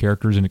unlock as many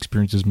characters and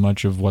experience as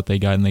much of what they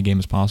got in the game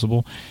as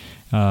possible.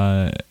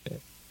 I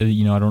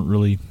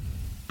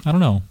don't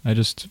know.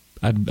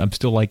 I'm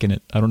still liking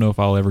it. I don't know if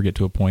I'll ever get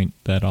to a point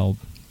that I'll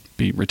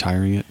be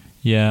retiring it.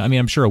 Yeah, I mean,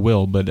 I'm sure I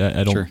will, but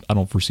I don't. Sure. I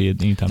don't foresee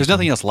it anytime. There's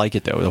nothing else like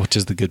it though, which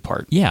is the good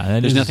part. Yeah,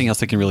 there's nothing else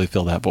that can really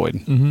fill that void.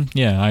 Mm-hmm.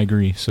 Yeah, I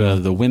agree. So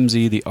the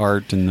whimsy, the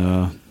art, and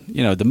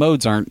the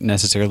modes aren't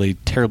necessarily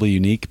terribly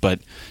unique, but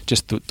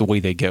just the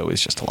way they go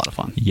is just a lot of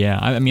fun. Yeah,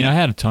 I mean, I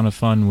had a ton of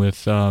fun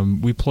with.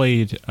 We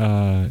played.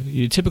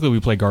 Typically, we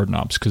play Garden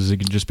Ops because it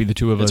can just be the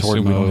two of us,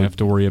 and we don't have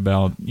to worry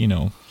about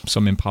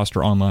some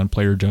imposter online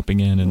player jumping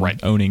in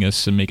and owning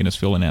us and making us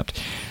feel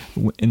inept.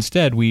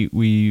 Instead,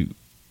 we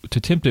to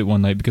tempt it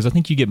one night because I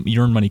think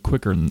you earn money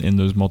quicker in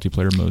those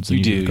multiplayer modes.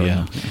 You do,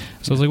 yeah.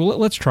 So I was like, well,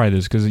 let's try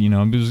this because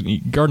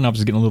Garden Ops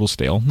is getting a little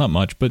stale, not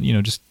much, but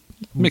just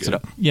Mix it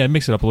up. Yeah,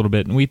 mix it up a little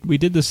bit. And we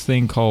did this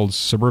thing called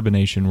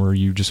Suburbanation where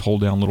you just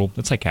hold down little,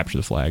 it's like capture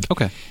the flag.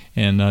 Okay.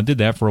 And did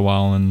that for a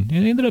while, and it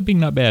ended up being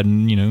not bad.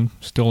 And,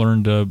 still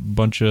earned a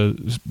bunch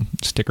of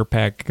sticker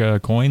pack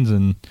coins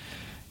and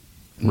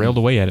railed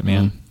away at it,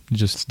 man.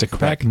 Just Sticker the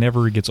crack pack.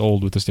 never gets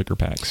old with the sticker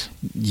packs.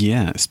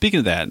 Yeah. Speaking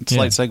of that,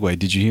 slight segue.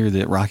 Did you hear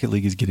that Rocket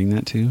League is getting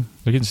that too?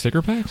 They're getting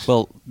sticker packs?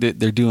 Well,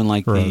 they're doing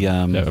like Or the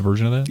a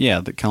version of that? yeah,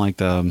 kind of like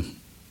the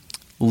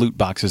loot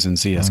boxes in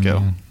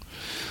CS:GO.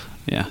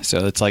 Yeah.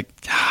 So it's like,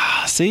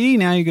 see,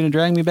 now you're going to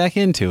drag me back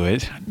into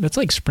it. That's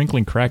like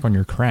sprinkling crack on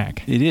your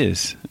crack. It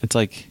is. It's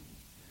like,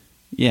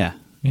 Yeah.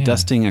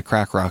 dusting a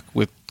crack rock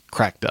with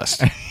crack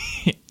dust.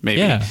 Maybe.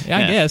 Yeah, I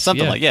guess,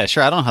 something yeah. like. Yeah,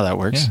 sure. I don't know how that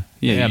works.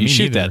 Yeah, you me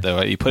shoot neither. that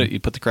though. You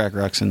put the crack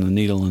rocks in the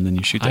needle and then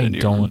you shoot that I into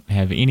your don't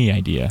have any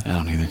idea. I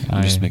don't either.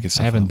 I'm just making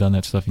stuff I haven't up. done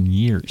that stuff in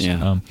years.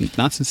 Yeah,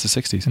 not since the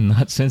 '60s.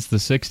 Not since the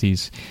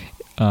 60s.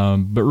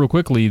 But real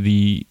quickly,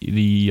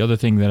 the other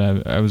thing that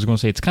I was going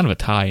to say, it's kind of a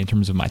tie in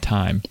terms of my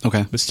time.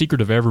 Okay. The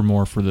Secret of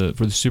Evermore for the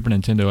Super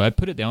Nintendo, I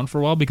put it down for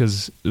a while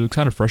because it was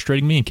kind of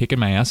frustrating me and kicking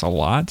my ass a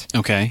lot.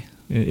 Okay.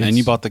 It's- And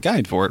you bought the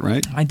guide for it,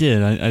 right? I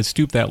did. I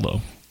stooped that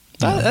low.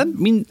 I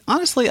mean,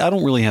 honestly, I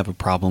don't really have a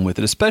problem with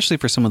it, especially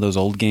for some of those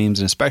old games,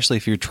 and especially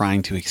if you're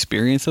trying to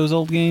experience those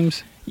old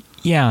games.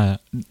 Yeah.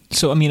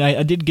 So, I mean,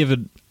 I did give it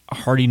a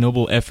hearty,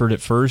 noble effort at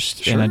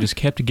first, and I Sure. just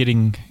kept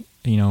getting,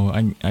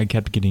 I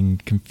kept getting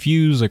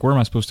confused. Like, where am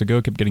I supposed to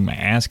go? Kept getting my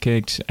ass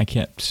kicked. I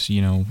kept,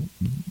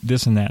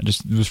 this and that.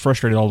 Just was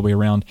frustrated all the way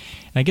around.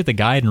 And I get the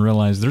guide and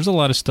realize there's a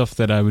lot of stuff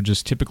that I would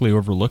just typically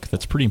overlook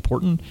that's pretty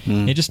important.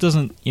 It just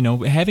doesn't,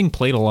 having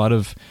played a lot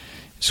of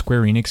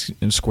Square Enix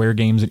and Square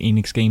games and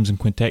Enix games and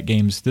Quintet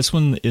games, this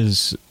one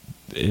is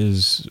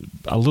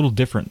a little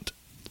different,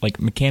 like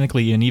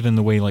mechanically, and even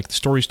the way like the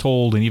story's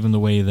told, and even the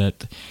way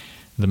that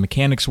the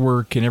mechanics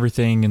work and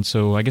everything. And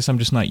so I guess I'm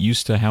just not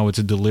used to how it's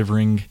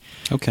delivering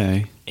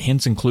Okay.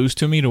 hints and clues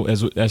to me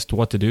as to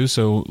what to do.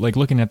 So like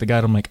looking at the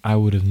guide, I'm like, I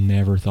would have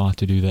never thought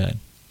to do that.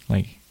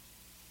 Like,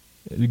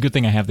 the good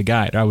thing I have the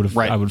guide. I would have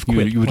Right. I would have quit.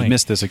 You would have playing.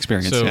 missed this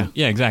experience. So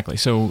yeah. exactly.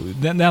 So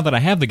now that I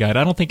have the guide,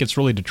 I don't think it's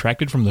really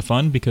detracted from the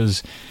fun,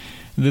 because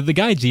the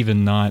guide's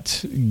even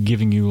not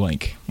giving you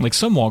like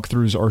some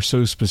walkthroughs are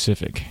so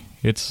specific.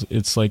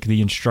 It's like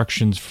the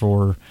instructions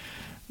for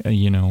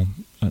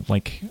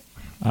like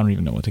I don't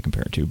even know what to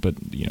compare it to, but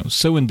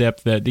so in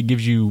depth that it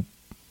gives you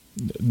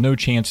no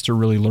chance to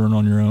really learn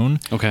on your own.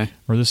 Okay.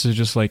 Or this is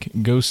just like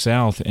go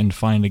south and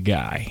find a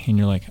guy, and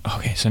you're like,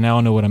 okay, so now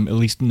I know what I'm I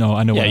know what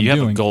I'm doing. Yeah, you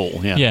have a goal.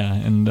 Yeah. Yeah,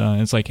 and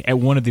it's like at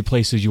one of the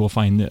places you will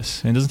find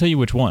this, and it doesn't tell you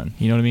which one.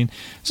 You know what I mean?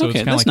 So Okay,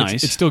 it's kind of that's like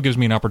nice. it still gives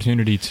me an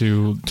opportunity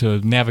to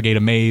navigate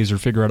a maze or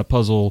figure out a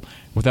puzzle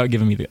without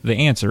giving me the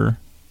answer,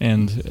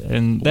 and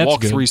that's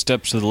Walk good. 3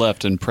 steps to the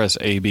left and press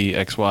A, B,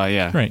 X, Y.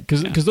 Yeah. Right,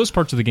 because those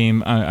parts of the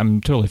game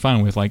I'm totally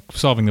fine with, like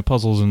solving the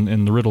puzzles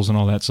and the riddles and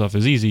all that stuff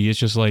is easy. It's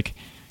just like,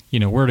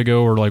 where to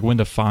go or like when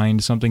to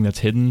find something that's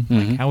hidden.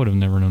 Like, I would have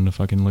never known to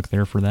fucking look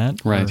there for that.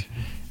 Right.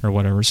 Or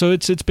whatever. So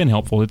it's been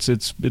helpful.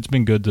 It's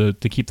been good to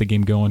keep the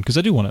game going, because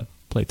I do want to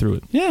play through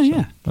it. Yeah, So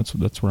yeah.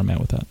 That's where I'm at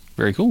with that.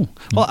 Very cool.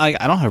 Well, I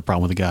don't have a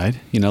problem with the guide.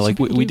 Like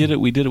we did it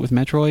with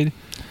Metroid.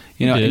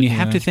 did, And you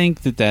have yeah. to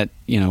think that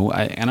I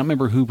don't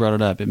remember who brought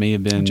it up. It may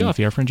have been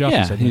Joffy, our friend Joffy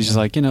Yeah, said he's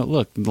that, just yeah. like,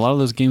 look, a lot of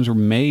those games were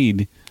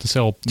made To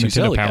sell to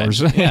sell Nintendo the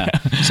powers. guide. Yeah.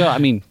 So I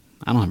mean,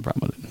 I don't have a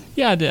problem with it.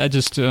 Yeah, I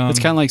just It's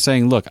kind of like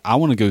saying, look, I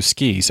want to go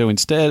ski. So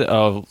instead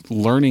of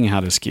learning how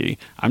to ski,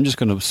 I'm just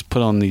going to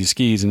put on these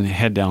skis and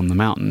head down the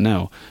mountain.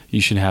 No,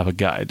 you should have a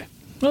guide.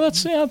 well,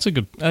 that's a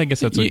good. I guess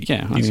that's a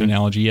Yeah, I decent mean,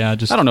 analogy. Yeah,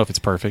 just I don't know if it's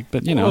perfect,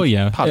 but Oh,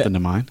 yeah. popped into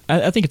mind.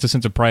 I think it's a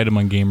sense of pride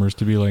among gamers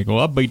to be like, well,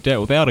 I beat that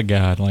without a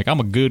guide. Like, I'm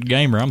a good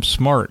gamer. I'm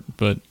smart.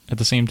 But at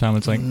the same time,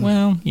 it's like,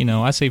 well,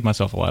 I saved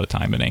myself a lot of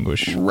time and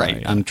anguish.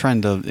 Right. by, I'm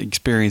trying to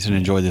experience and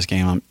enjoy this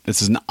game.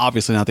 This is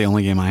obviously not the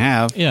only game I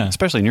have. Yeah.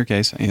 Especially in your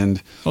case.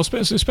 And well,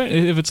 especially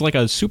if it's like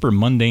a super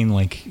mundane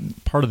like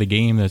part of the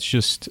game that's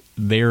just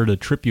there to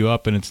trip you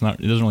up, and it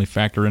doesn't really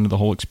factor into the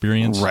whole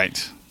experience.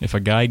 right. If a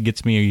guide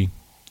gets me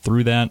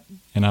through that,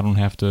 and I don't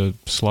have to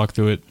slog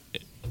through it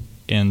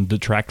and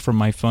detract from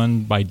my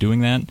fun by doing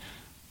that,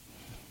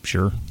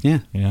 sure. Yeah,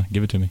 Yeah,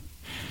 give it to me.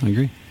 I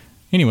agree.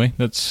 Anyway,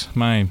 that's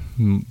my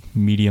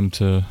medium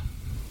to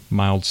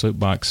mild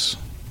soapbox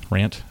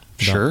rant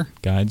about Sure.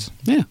 guides.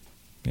 Yeah,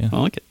 Yeah. I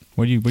like it.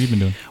 What have you been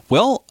doing?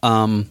 Well,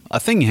 a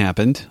thing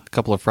happened a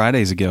couple of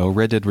Fridays ago.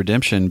 Red Dead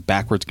Redemption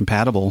backwards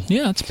compatible.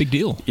 Yeah, it's a big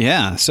deal.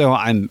 Yeah, so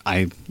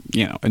I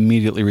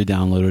immediately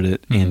re-downloaded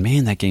it, Mm-hmm. and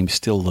man, that game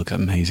still looks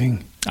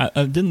amazing.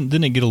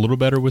 Didn't it get a little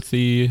better with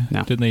the?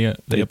 No. Didn't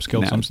they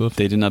upscale no, some stuff?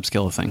 They didn't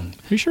upscale a thing.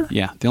 Are you sure?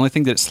 Yeah, the only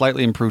thing that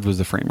slightly improved was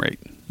the frame rate.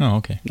 Oh,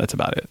 okay. That's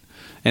about it.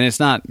 And it's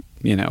not,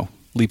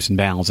 leaps and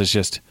bounds. It's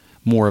just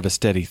more of a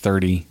steady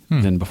 30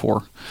 than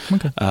before.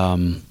 Okay.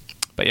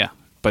 But yeah,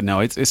 But no,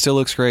 it still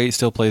looks great. It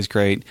still plays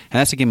great. And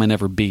that's a game I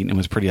never beat and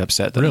was pretty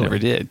upset that Really? I never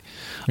did.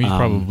 Well, you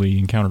probably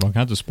encountered all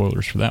kinds of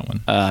spoilers for that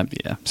one.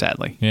 Yeah,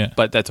 sadly. Yeah.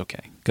 But that's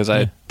okay. Because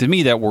to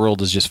me, that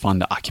world is just fun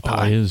to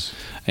occupy. Oh, it is.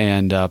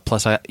 And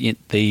plus,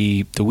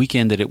 the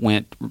weekend that it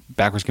went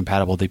backwards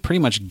compatible, they pretty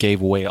much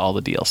gave away all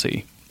the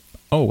DLC.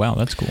 Oh, wow,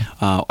 that's cool.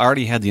 I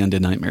already had the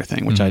Undead Nightmare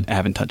thing, which I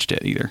haven't touched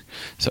yet either.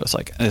 So it's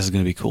like, this is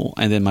going to be cool.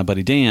 And then my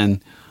buddy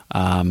Dan,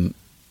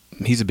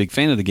 he's a big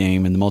fan of the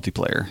game and the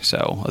multiplayer.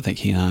 So I think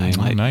he and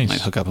I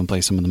might hook up and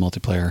play some of the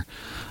multiplayer.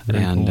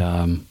 Very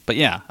cool. But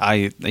yeah,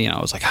 I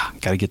was like,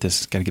 got to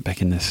get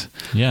back in this.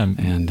 Yeah.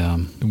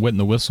 And wetting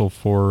the whistle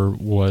for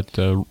what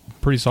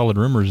pretty solid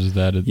rumors is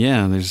that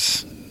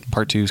there's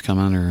part 2's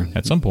coming, or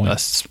at some point a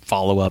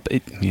follow up.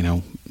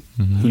 You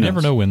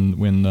never know when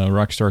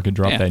Rockstar could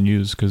drop that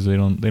news, because they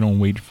don't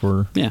wait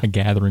for a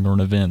gathering or an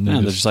event.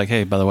 They're just like,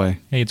 hey, by the way,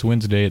 hey, it's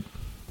Wednesday.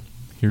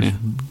 Here's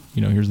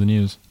the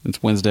news.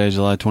 It's Wednesday,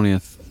 July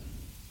 20th.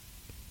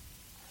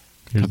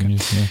 Here's the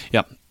news.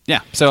 Yeah.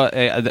 Yeah. So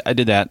I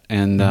did that,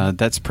 and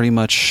that's pretty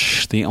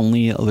much the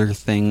only other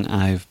thing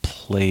I've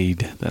played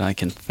that I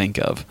can think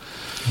of.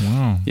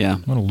 Wow. Yeah.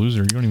 What a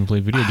loser! You don't even play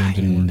video games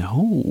anymore.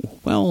 No.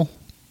 Well,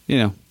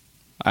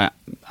 I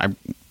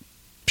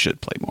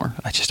should play more.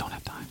 I just don't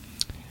have time.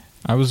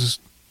 I was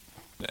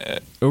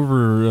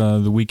over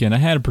the weekend. I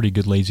had a pretty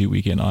good lazy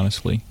weekend,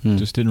 honestly.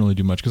 Just didn't really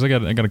do much because I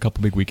got a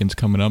couple big weekends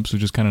coming up, so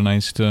just kind of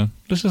nice to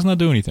just not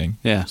do anything.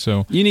 Yeah.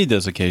 So you need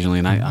those occasionally,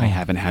 and I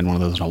haven't had one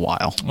of those in a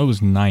while. It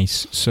was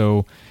nice.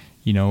 So,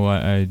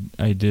 I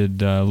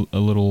did a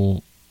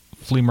little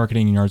flea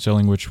marketing and yard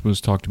selling, which was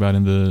talked about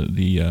in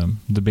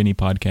the Benny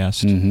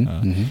podcast,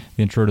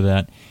 the intro to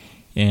that,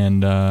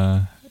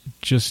 and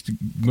just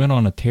went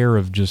on a tear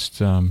of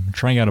just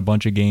trying out a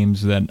bunch of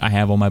games that I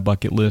have on my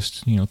bucket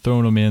list,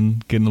 throwing them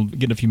in,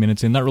 getting a few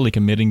minutes in, not really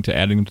committing to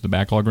adding them to the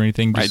backlog or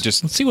anything.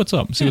 Just let's see what's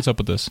up. What's up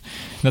with this.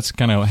 And that's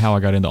kind of how I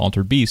got into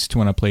Altered Beast.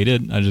 When I played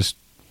it, I just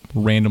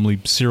randomly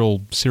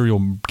serial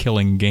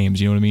killing games.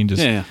 You know what I mean?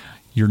 Just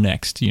you're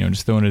next.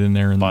 Just throwing it in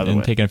there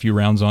and taking a few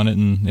rounds on it.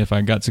 And if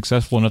I got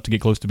successful enough to get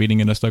close to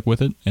beating it, I stuck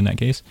with it. In that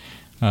case,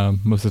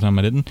 most of the time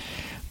I didn't.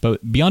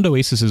 But Beyond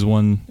Oasis is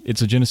one.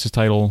 It's a Genesis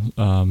title.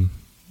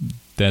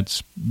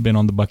 That's been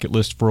on the bucket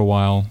list for a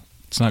while.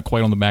 It's not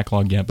quite on the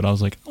backlog yet, but I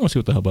was like, I want to see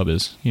what the hubbub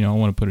is. I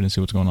want to put it in and see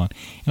what's going on.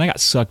 And I got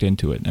sucked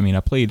into it. I mean,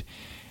 I played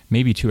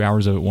maybe 2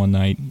 hours of it one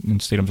night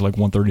and stayed up until like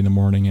 1:30 in the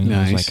morning. And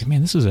I was like,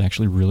 man, this is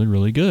actually really,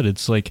 really good.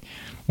 It's like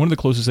one of the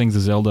closest things to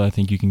Zelda I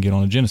think you can get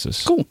on a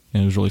Genesis. Cool.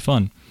 And it was really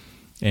fun.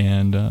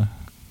 And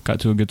got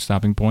to a good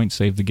stopping point,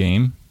 saved the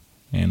game,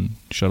 and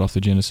shut off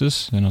the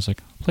Genesis. And I was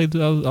like,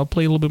 I'll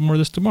play a little bit more of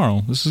this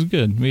tomorrow. This is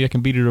good. Maybe I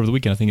can beat it over the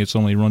weekend. I think it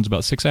only runs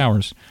about 6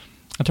 hours.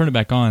 I turned it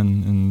back on,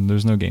 and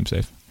there's no game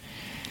save.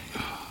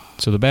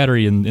 So the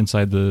battery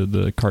inside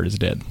the cart is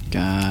dead.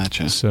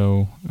 Gotcha.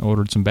 So I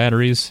ordered some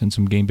batteries and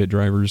some game bit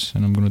drivers,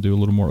 and I'm going to do a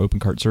little more open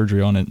cart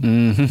surgery on it,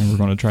 and we're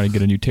going to try to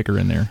get a new ticker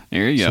in there.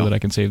 There you go. So that I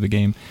can save the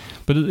game.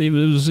 But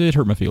it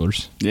hurt my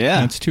feelers. Yeah.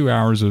 And it's 2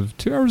 hours of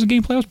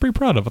gameplay I was pretty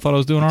proud of. I thought I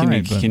was doing all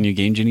right. Can you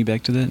game Genie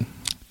back to that?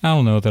 I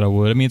don't know that I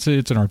would. I mean, it's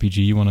an RPG.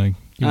 You want to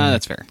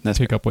that's fair.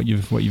 Pick up what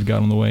you've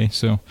got on the way.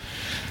 So a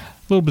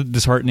little bit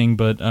disheartening,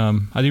 but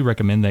I do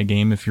recommend that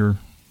game if you're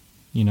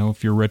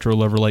a retro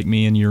lover like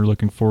me and you're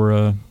looking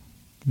for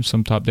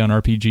some top-down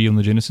RPG on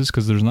the Genesis,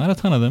 because there's not a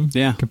ton of them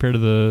compared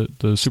to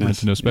the Super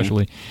Nintendo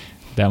especially.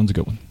 That one's a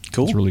good one.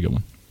 Cool. It's a really good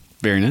one.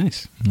 Very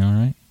nice. All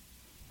right.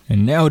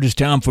 And now it is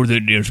time for the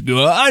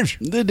discuss.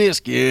 The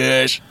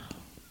discuss.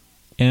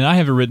 And I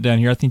have it written down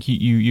here. I think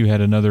you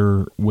had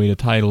another way to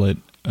title it.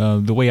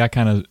 The way I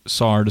kind of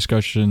saw our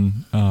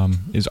discussion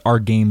is, are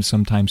games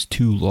sometimes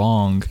too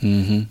long?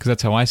 Because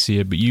that's how I see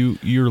it. But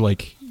you're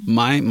like...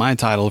 My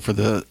title for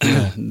the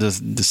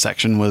this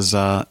section was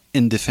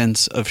In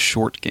Defense of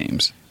Short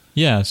Games.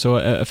 Yeah, so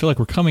I feel like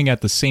we're coming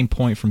at the same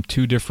point from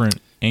two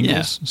different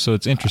angles, so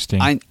it's interesting.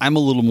 I'm a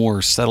little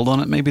more settled on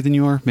it maybe than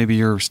you are. Maybe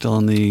you're still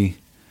in the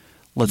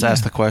let's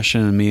ask the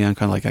question, and me, I'm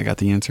kind of like I got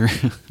the answer.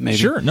 Maybe.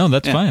 Sure, no,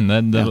 that's fine.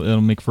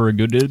 That'll make for a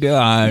good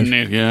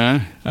discussion.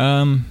 Yeah.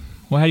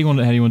 Well, how do you want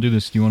to do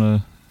this? Do you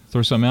want to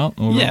throw something out?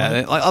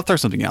 Yeah, I'll throw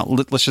something out.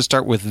 Let's just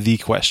start with the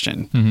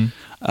question.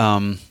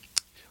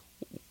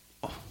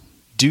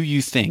 Do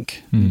you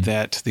think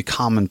that the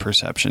common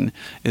perception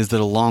is that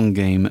a long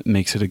game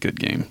makes it a good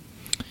game?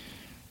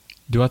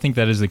 Do I think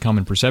that is the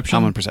common perception?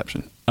 Common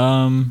perception.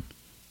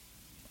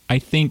 I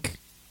think,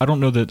 I don't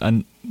know that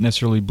I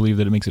necessarily believe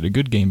that it makes it a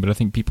good game, but I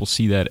think people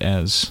see that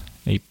as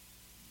a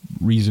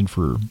reason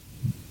for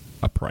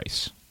a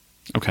price.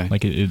 Okay.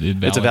 Like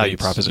it's a value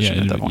proposition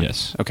at that point.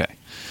 Yes. Okay.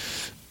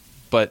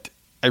 But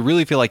I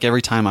really feel like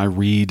every time I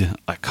read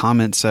a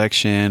comment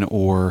section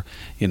or,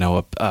 a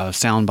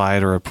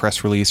soundbite or a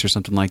press release or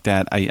something like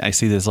that, I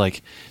see this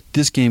like,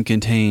 this game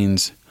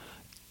contains,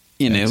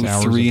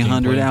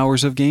 300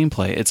 hours of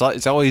gameplay.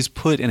 It's always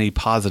put in a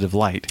positive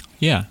light.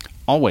 Yeah.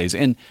 Always.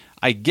 And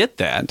I get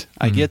that.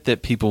 I get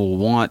that people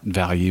want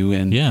value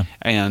and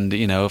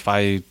if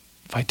I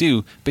if I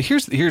do. But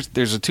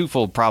there's a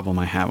twofold problem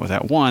I have with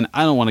that. One,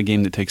 I don't want a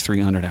game that takes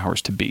 300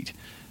 hours to beat.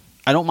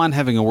 I don't mind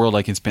having a world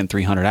I can spend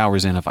 300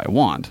 hours in if I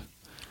want.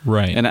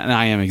 Right. And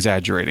I am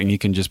exaggerating. You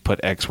can just put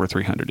X where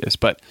 300 is.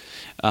 But,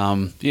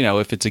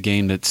 if it's a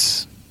game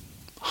that's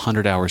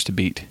 100 hours to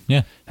beat,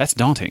 that's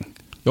daunting.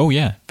 Oh,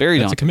 yeah. Very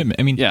That's daunting. a commitment.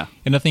 I mean, Yeah.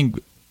 And I think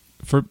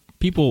for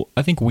people,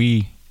 not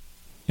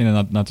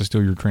to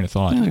steal your train of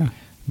thought,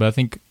 but I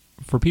think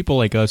for people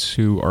like us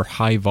who are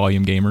high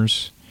volume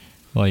gamers,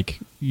 like,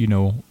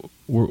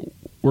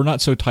 we're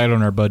not so tight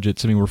on our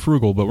budgets. I mean, we're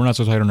frugal, but we're not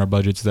so tight on our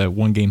budgets that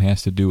one game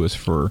has to do us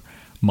for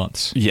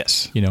months.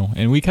 Yes.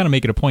 And we kind of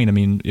make it a point. I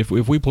mean, if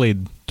we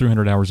played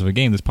 300 hours of a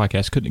game, this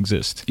podcast couldn't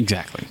exist.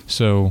 Exactly.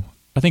 So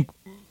I think,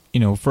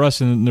 for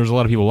us, and there's a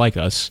lot of people like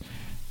us,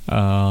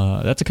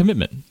 that's a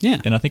commitment.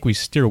 Yeah. And I think we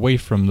steer away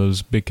from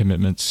those big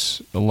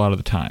commitments a lot of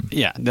the time.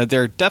 Yeah.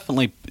 There are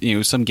definitely,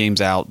 some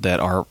games out that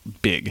are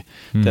big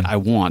that I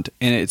want.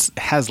 And it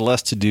has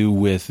less to do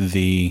with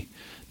the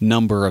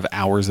number of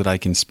hours that I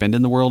can spend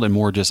in the world and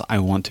more just I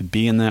want to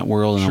be in that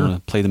world and I want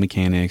to play the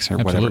mechanics or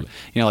whatever.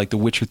 Like The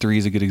Witcher 3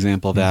 is a good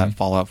example of that.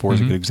 Fallout 4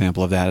 is a good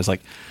example of that. It's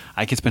like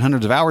I can spend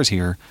hundreds of hours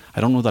here.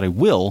 I don't know that I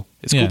will.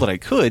 It's cool that I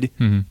could,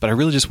 but I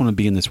really just want to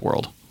be in this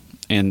world.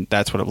 And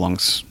that's what it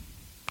belongs.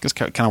 That's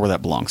kind of where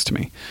that belongs to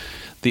me.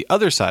 The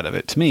other side of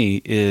it to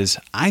me is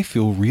I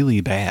feel really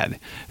bad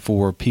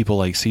for people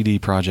like CD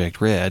Projekt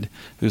Red,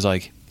 who's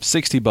like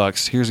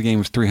 $60. Here's a game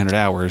with 300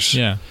 hours.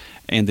 Yeah.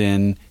 And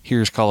then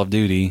here's Call of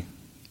Duty,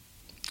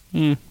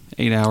 8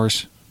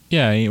 hours.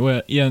 Yeah,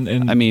 well, yeah,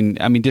 and I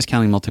mean,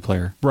 discounting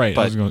multiplayer, right?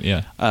 But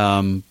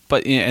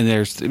but and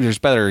there's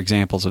better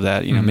examples of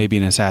that. Maybe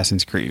an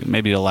Assassin's Creed,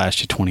 maybe it'll last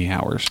you 20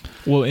 hours.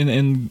 Well,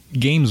 and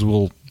games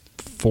will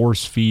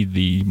force feed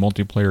the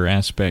multiplayer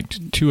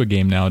aspect to a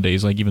game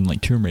nowadays. Like even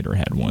like Tomb Raider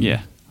had one.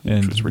 Yeah,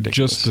 and which was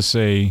ridiculous. Just to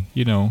say,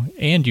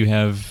 and you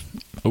have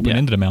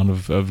open-ended amount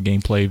of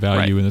gameplay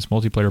value in this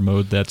multiplayer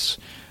mode that's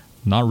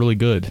not really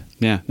good.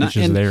 Yeah. It's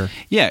just there.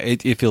 Yeah,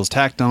 it feels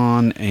tacked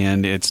on,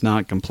 and it's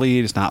not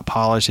complete. It's not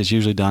polished. It's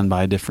usually done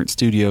by a different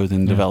studio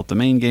than developed the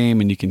main game,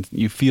 and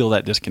you feel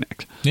that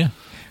disconnect. Yeah.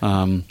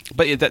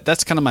 But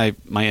that's kind of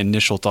my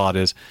initial thought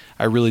is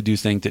I really do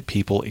think that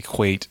people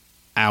equate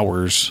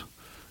hours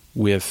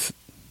with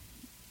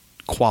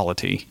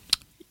quality.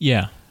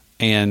 Yeah.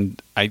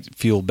 And I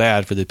feel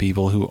bad for the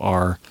people who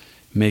are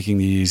making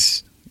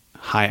these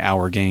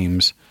high-hour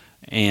games,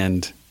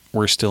 and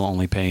we're still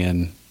only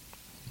paying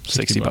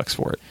 $60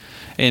 for it.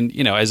 And,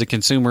 as a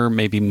consumer,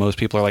 maybe most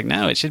people are like,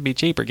 no, it should be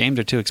cheaper. Games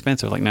are too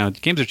expensive. Like, no,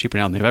 games are cheaper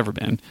now than they've ever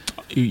been.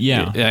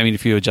 Yeah. I mean,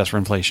 if you adjust for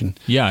inflation.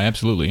 Yeah,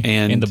 absolutely.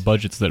 And the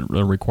budgets that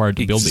are required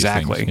to build these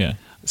things. Yeah.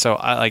 So,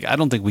 I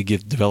don't think we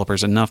give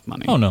developers enough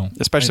money. Oh, no.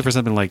 Especially for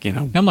something like,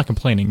 I'm not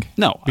complaining.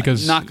 No,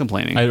 because I'm not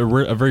complaining. I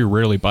very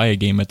rarely buy a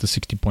game at the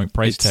 60-point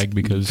price tag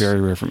because... very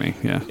rare for me,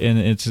 yeah. And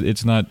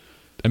it's not...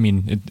 I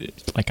mean,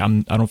 I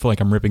don't feel like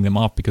I'm ripping them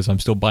off because I'm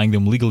still buying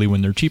them legally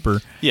when they're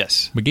cheaper.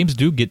 Yes, but games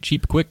do get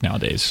cheap quick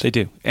nowadays. They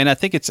do, and I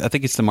think it's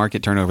the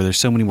market turnover. There's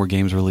so many more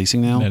games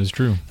releasing now. That is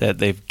true. That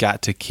they've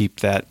got to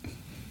keep that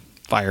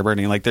fire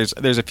burning. Like there's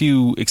a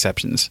few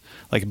exceptions,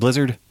 like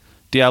Blizzard,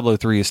 Diablo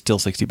 3 is still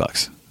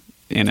 $60.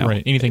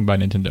 Right? Anything by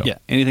Nintendo. Yeah,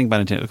 anything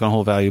by Nintendo is going to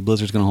hold value.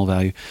 Blizzard's going to hold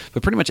value,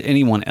 but pretty much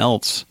anyone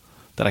else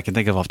that I can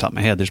think of off the top of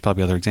my head. There's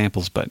probably other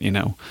examples, but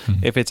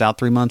if it's out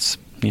 3 months,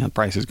 the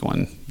price is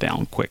going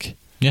down quick.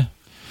 Yeah.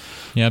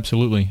 Yeah,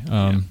 absolutely.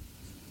 And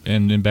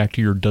then back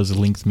to your does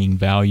length mean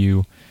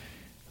value,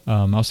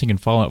 I was thinking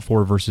Fallout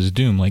 4 versus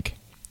Doom. Like,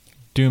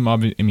 Doom,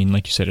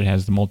 like you said, it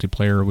has the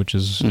multiplayer, which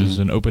is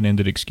an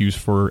open-ended excuse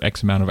for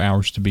X amount of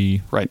hours to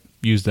be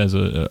used as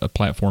a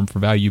platform for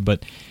value.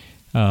 But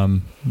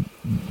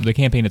the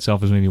campaign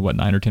itself is maybe,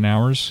 9 or 10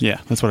 hours?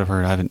 Yeah, that's what I've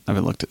heard. I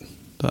haven't looked at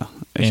the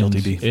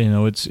HLTV.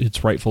 And,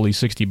 it's rightfully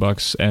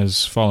 $60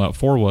 as Fallout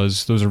 4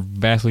 was. Those are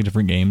vastly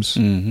different games.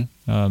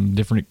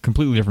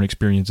 Completely different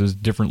experiences,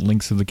 different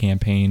lengths of the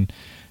campaign,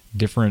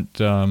 different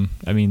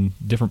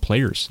different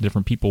players,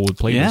 different people would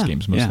play those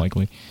games most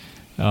likely.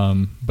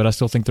 But I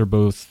still think they're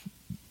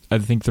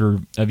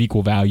of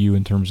equal value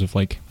in terms of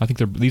I think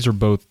these are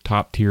both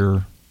top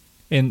tier.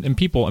 And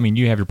people,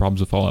 you have your problems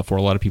with Fallout 4.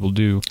 A lot of people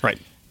do. Right.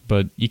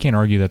 But you can't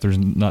argue that there's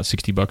not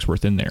 $60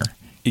 worth in there.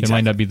 Exactly. It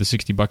might not be the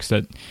 $60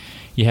 that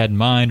you had in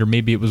mind, or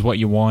maybe it was what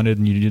you wanted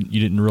and you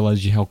didn't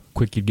realize how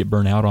quick you'd get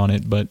burnt out on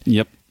it. But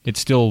it's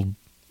still,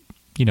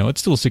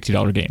 it's still a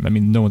 $60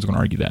 game. No one's going to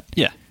argue that.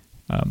 Yeah.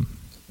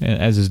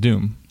 As is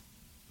Doom.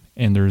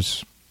 And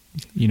there's,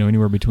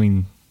 anywhere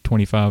between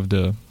 25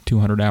 to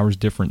 200 hours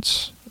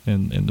difference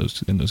in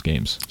those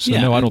games. So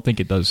no, I don't think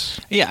it does.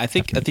 Yeah, I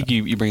think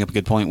you bring up a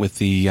good point with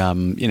the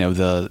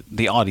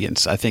the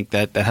audience. I think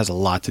that has a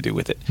lot to do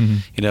with it.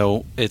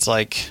 Mm-hmm. It's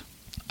like,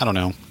 I don't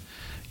know,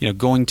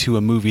 going to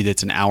a movie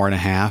that's an hour and a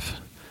half,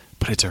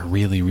 but it's a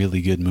really,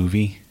 really good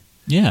movie.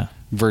 Yeah.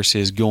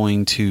 Versus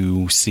going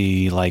to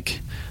see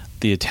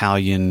the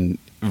Italian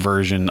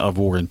version of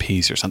War and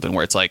Peace or something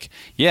where it's like,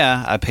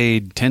 yeah, I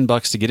paid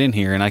 $10 to get in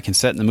here and I can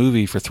sit in the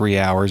movie for 3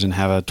 hours and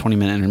have a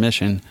 20-minute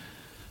intermission,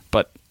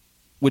 but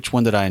which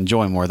one did I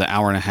enjoy more? The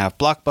hour and a half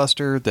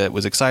blockbuster that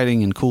was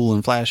exciting and cool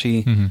and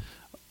flashy,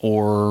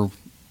 or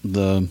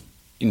the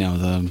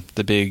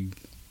big,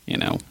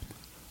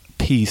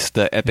 piece,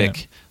 the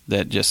epic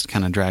that just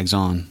kind of drags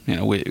on.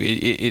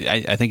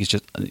 I think it's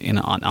just an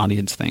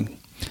audience thing.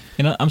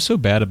 And I'm so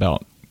bad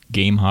about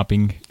game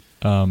hopping.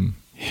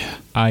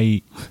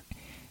 I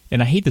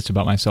hate this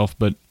about myself,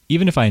 but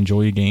even if I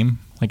enjoy a game,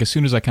 like as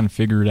soon as I kind of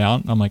figure it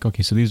out, I'm like,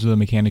 okay, so these are the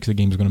mechanics the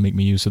game's going to make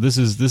me use. So this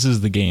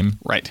is the game.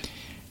 Right.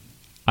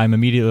 I'm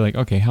immediately like,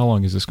 okay, how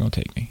long is this going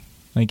to take me?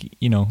 Like,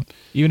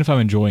 even if I'm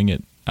enjoying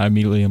it, I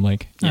immediately am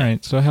like, all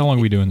right, so how long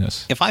are we doing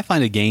this? If I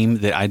find a game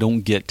that I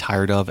don't get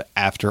tired of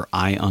after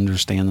I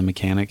understand the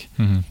mechanic,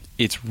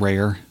 it's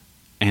rare,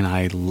 and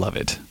I love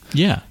it.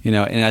 Yeah.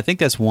 And I think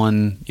that's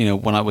one,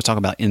 when I was talking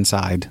about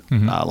Inside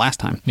last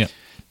time,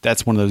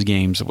 that's one of those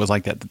games that was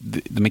like that.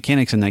 The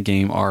mechanics in that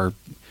game are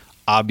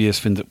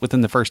obvious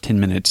within the first 10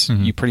 minutes.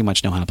 You pretty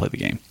much know how to play the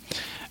game.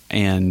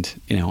 And,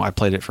 I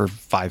played it for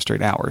 5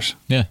 straight hours.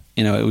 Yeah.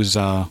 It was,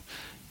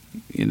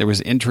 there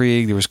was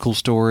intrigue, there was cool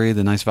story,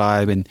 the nice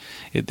vibe, and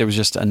there was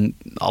just a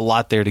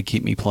lot there to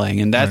keep me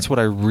playing. And that's what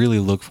I really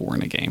look for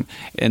in a game.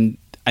 And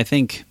I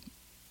think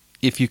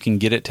if you can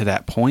get it to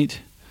that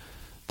point,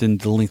 then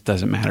the length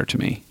doesn't matter to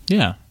me.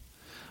 Yeah.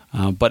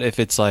 But if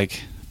it's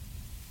like,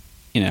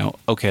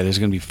 okay, there's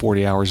going to be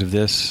 40 hours of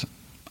this,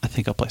 I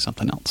think I'll play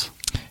something else.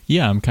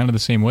 Yeah, I'm kind of the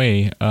same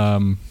way.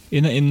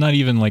 In not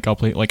even like I'll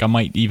play, like I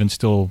might even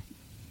still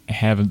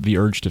have the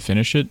urge to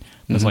finish it.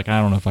 It's like,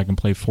 I don't know if I can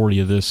play 40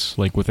 of this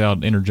like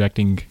without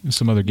interjecting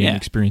some other game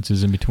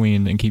experiences in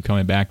between and keep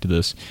coming back to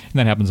this. And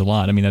that happens a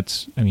lot. I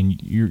mean,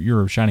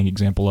 you're a shining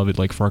example of it.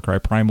 Like Far Cry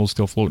Primal's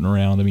still floating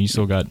around. I mean, you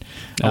still got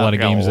a lot of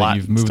games that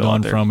you've moved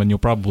on from, and you'll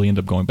probably end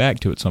up going back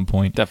to at some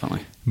point.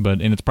 Definitely.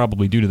 And it's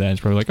probably due to that.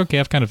 It's probably like, okay,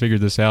 I've kind of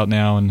figured this out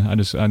now, and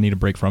I need a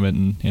break from it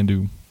and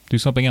do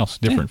something else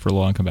different for a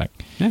while and come back.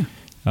 Yeah.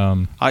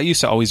 I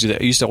used to always do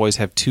that. I used to always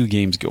have 2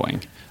 games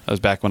going. That was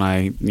back when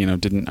I,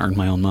 didn't earn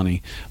my own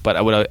money. But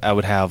I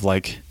would have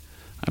like,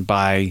 I'd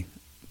buy,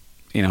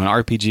 an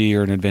RPG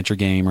or an adventure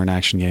game or an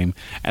action game,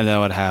 and then I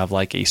would have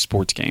like a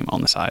sports game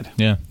on the side.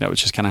 Yeah. That was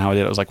just kind of how I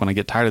did it. It was like, when I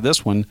get tired of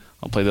this one,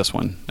 I'll play this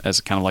one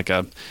as kind of like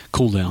a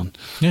cool down.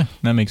 Yeah,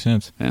 that makes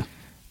sense. Yeah.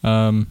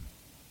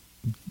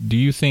 Do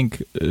you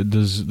think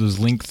does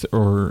length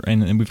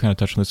and we've kind of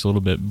touched on this a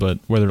little bit, but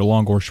whether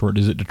long or short,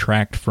 does it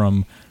detract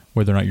from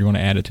whether or not you're going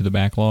to add it to the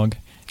backlog?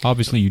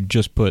 Obviously, you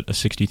just put a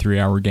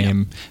 63-hour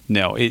game.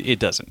 No, it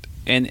doesn't.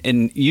 And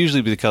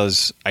usually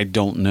because I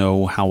don't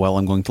know how well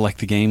I'm going to like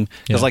the game.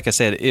 Because like I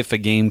said, if a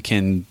game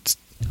can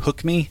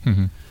hook me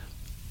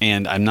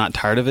and I'm not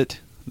tired of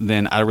it,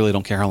 then I really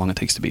don't care how long it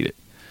takes to beat it.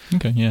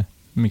 Okay, yeah.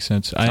 That makes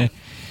sense.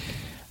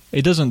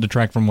 It doesn't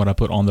detract from what I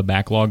put on the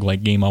backlog,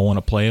 like game I want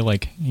to play.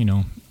 Like,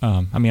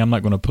 I'm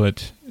not going to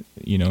put,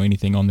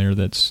 anything on there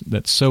that's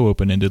so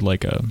open-ended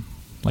like an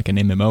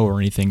MMO or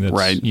anything that's,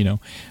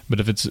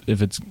 but if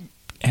it's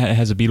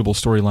has a beatable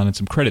storyline and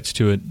some credits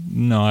to it,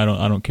 no, I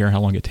don't care how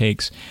long it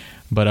takes,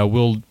 but I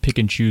will pick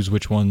and choose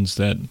which ones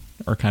that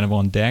are kind of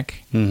on deck.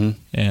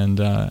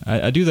 And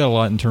I do that a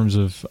lot in terms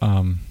of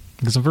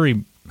because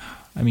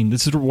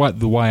this is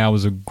why I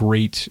was a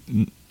great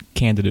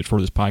candidate for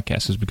this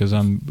podcast, is because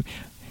I'm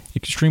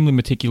extremely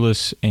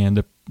meticulous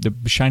and the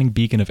shining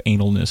beacon of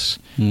analness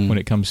when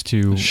it comes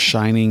to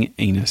shining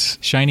anus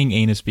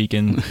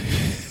beacon.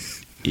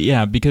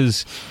 Yeah,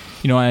 because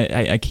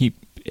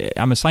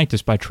I'm a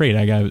scientist by trade.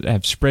 I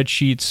have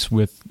spreadsheets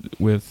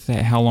with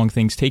how long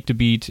things take to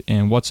beat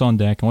and what's on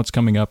deck and what's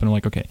coming up, and I'm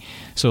like, okay,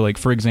 so like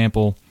for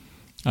example,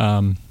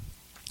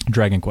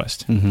 Dragon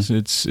Quest. So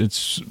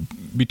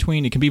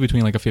it can be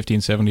between like a 50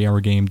 and 70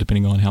 hour game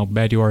depending on how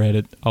bad you are at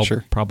it. I'll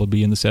probably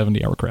be in the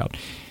 70-hour crowd.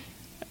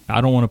 I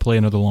don't want to play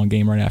another long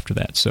game right after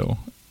that, so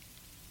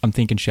I'm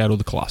thinking Shadow of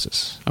the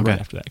Colossus right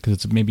after that, because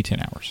it's maybe 10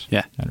 hours.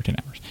 Yeah. 9 or 10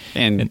 hours.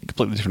 And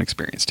completely different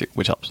experience, too,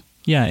 which helps.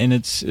 Yeah, and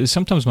it's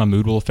sometimes my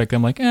mood will affect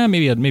them. Like,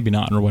 maybe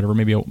not, or whatever.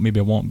 Maybe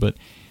I won't, but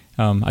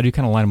I do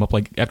kind of line them up.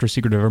 Like, after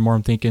Secret of Evermore,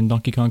 I'm thinking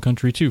Donkey Kong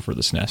Country 2 for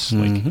the SNES.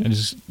 Like, I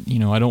just,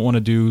 I don't want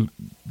to do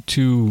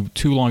too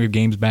long of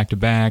games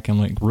back-to-back, and,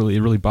 like, it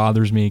really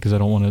bothers me, because I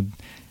don't want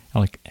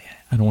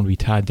to be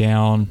tied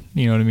down.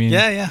 You know what I mean?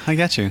 Yeah, I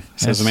got you.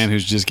 Says the man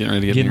who's just getting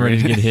ready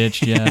to get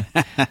hitched. Yeah,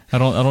 I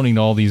don't need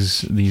all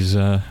these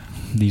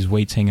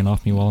weights hanging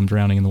off me while I'm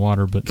drowning in the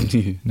water. But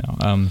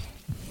no,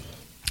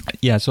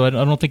 yeah. So I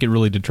don't think it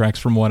really detracts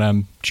from what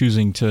I'm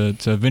choosing to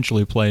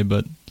eventually play.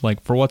 But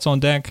like for what's on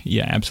deck,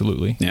 yeah,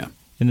 absolutely. Yeah,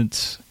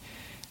 and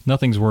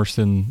nothing's worse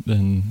than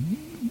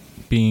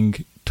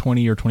being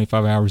 20 or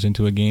 25 hours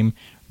into a game,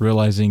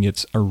 realizing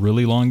it's a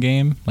really long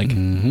game, like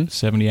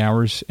 70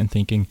 hours, and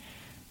thinking,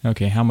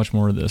 okay, how much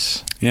more of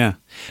this? Yeah.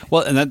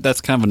 Well, and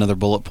that's kind of another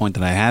bullet point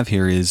that I have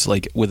here is,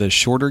 like, with a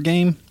shorter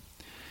game,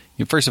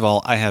 first of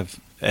all, I have,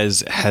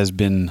 as has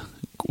been,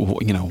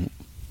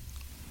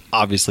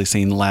 obviously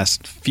seen the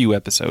last few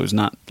episodes,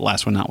 not the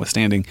last one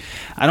notwithstanding,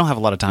 I don't have a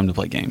lot of time to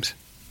play games.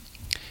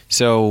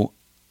 So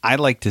I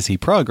like to see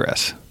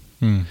progress.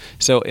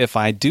 So if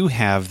I do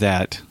have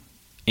that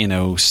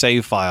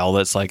save file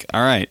that's like,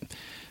 all right,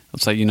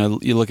 it's like, you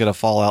look at a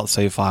Fallout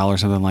save file or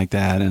something like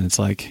that, and it's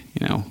like,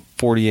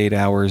 48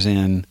 hours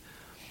in,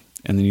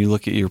 and then you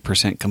look at your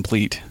percent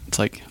complete, it's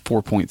like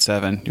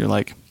 4.7. You're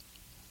like,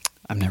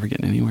 I'm never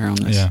getting anywhere on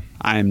this. Yeah.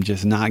 I'm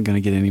just not going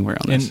to get anywhere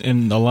on this.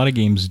 And a lot of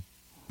games,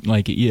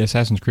 like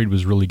Assassin's Creed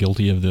was really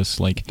guilty of this.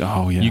 Like,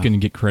 you can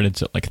get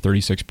credits at like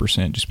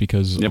 36% just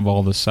because of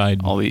all the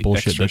side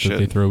bullshit that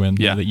they throw in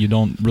that you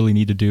don't really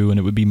need to do, and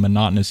it would be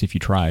monotonous if you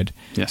tried.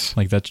 Yes.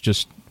 Like, that's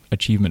just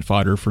achievement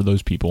fodder for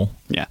those people.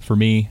 Yeah. For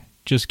me,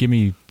 just give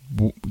me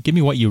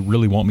what you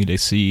really want me to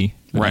see.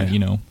 Right.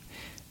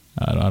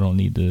 I don't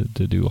need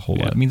to do a whole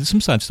lot. I mean,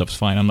 some side stuff's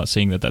fine. I'm not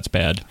saying that that's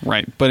bad.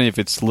 Right. But if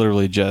it's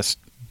literally just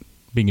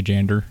being a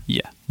janitor.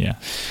 Yeah.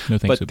 No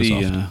thanks,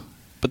 Ubisoft.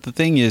 But the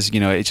thing is,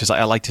 it's just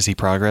I like to see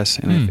progress,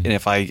 and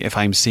if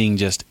I'm seeing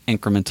just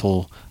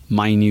incremental,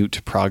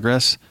 minute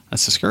progress,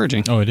 that's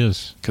discouraging. Oh, it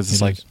is, because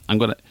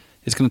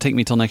it's gonna take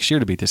me till next year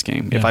to beat this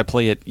game if I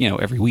play it,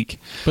 every week.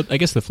 But I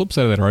guess the flip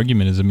side of that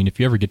argument is, I mean, if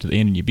you ever get to the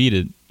end and you beat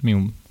it, I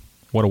mean,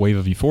 what a wave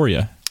of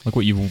euphoria! Look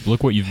what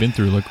you've been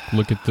through.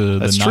 Look at the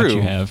notch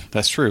you have.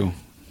 That's true.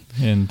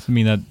 And I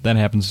mean that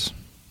happens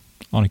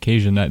on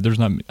occasion. I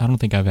don't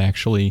think I've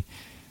actually.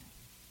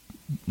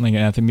 Like,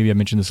 I think maybe I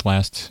mentioned this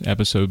last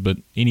episode, but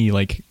any,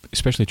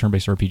 especially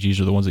turn-based RPGs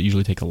are the ones that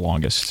usually take the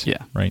longest.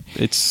 Yeah. Right?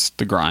 It's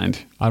the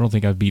grind. I don't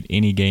think I've beat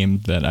any game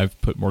that I've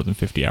put more than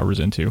 50 hours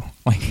into.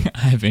 Like,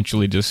 I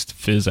eventually just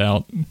fizz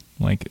out.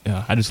 Like,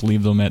 I just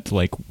leave them at,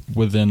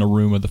 within a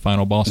room of the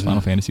final boss, Final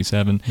Fantasy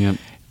VII,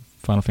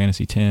 Final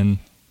Fantasy X,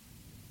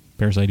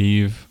 Parasite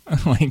Eve.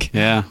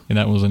 And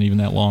that wasn't even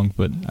that long,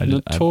 but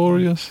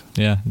Notorious.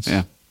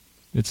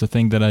 It's a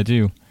thing that I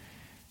do.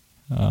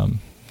 Do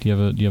you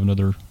have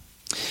another...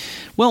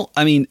 Well,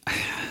 I mean,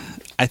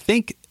 I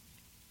think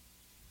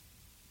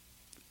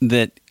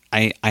that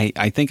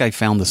I think I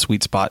found the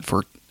sweet spot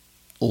for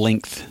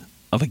length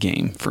of a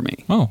game for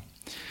me. Oh.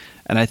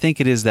 And I think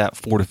it is that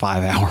 4 to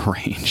 5 hour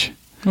range.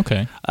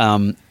 Okay.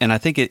 And I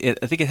think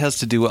it has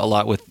to do a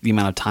lot with the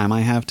amount of time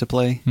I have to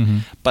play. Mm-hmm.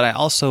 But I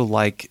also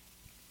like,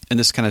 and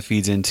this kind of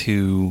feeds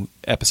into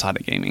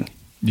episodic gaming.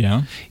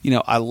 Yeah.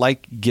 I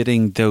like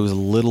getting those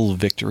little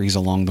victories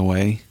along the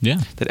way.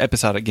 Yeah. That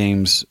episodic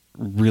games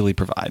really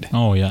provide.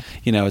 Oh, yeah.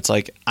 It's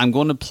like, I'm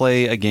going to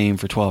play a game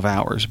for 12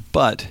 hours,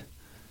 but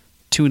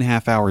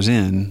 2.5 hours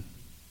in,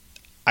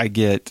 I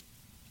get,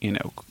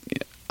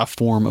 a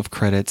form of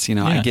credits.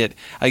 I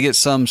get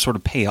some sort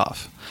of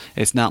payoff.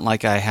 It's not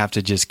like I have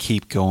to just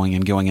keep going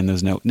and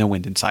there's no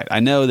end in sight. I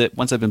know that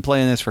once I've been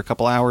playing this for a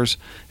couple hours,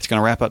 it's going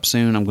to wrap up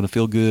soon. I'm going to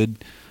feel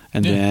good.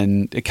 And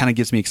then it kind of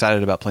gets me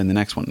excited about playing the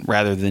next one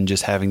rather than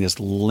just having this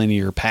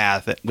linear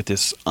path with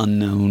this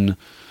unknown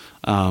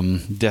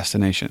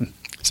destination.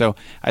 So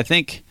I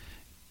think,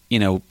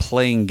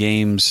 playing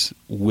games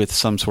with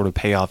some sort of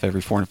payoff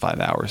every 4 to 5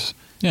 hours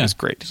is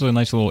great. It's a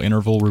nice little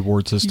interval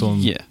reward system.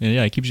 Yeah.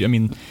 Yeah, it keeps you, I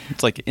mean...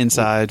 It's like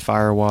Inside,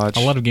 Firewatch. A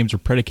lot of games are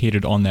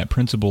predicated on that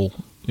principle.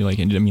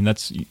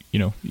 That's,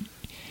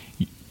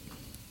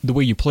 the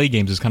way you play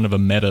games is kind of a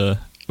meta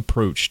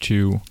approach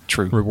to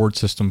reward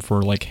system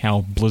for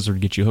how Blizzard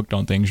gets you hooked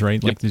on things,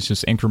 right? Like it's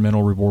just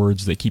incremental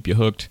rewards that keep you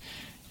hooked.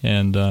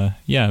 And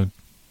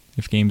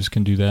if games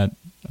can do that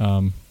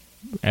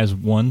as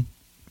one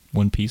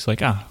piece,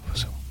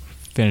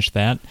 finish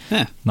that,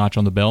 notch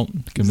on the belt,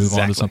 can move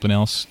on to something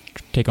else,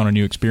 take on a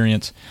new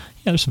experience.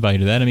 Yeah, there's some value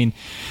to that. I mean,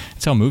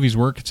 it's how movies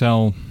work. It's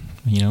how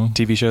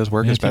TV shows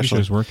work, especially. TV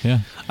shows work. Yeah,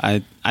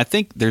 I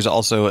think there's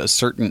also a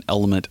certain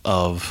element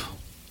of,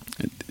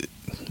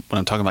 when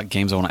I'm talking about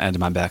games I want to add to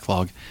my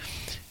backlog,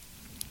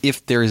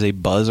 if there is a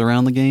buzz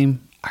around the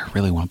game, I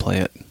really want to play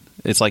it.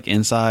 It's like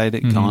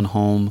Inside, Gone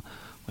Home,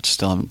 which I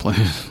still haven't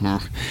played.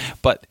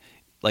 But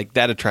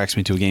that attracts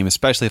me to a game,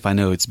 especially if I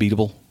know it's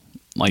beatable,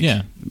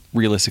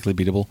 realistically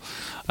beatable.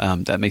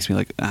 That makes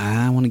me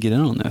I want to get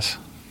in on this.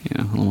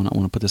 I want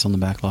to put this on the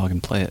backlog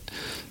and play it.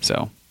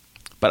 So,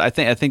 but I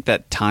think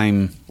that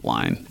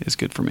timeline is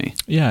good for me.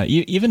 Yeah,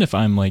 even if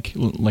I'm like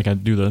I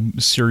do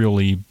the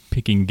serially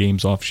picking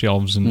games off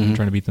shelves and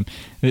trying to beat them,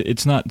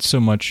 it's not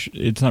so much.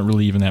 It's not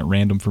really even that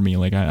random for me.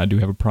 I do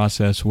have a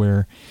process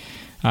where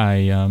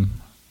I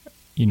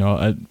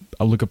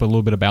look up a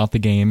little bit about the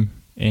game,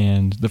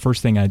 and the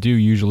first thing I do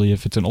usually,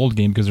 if it's an old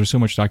game, because there's so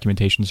much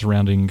documentation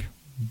surrounding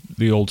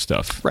the old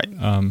stuff, right?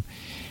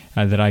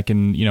 That I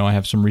can, I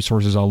have some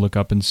resources I'll look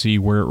up and see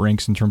where it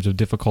ranks in terms of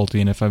difficulty,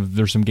 and if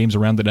there's some games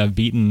around that I've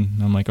beaten,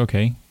 I'm like,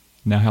 okay,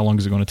 now how long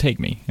is it going to take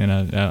me? And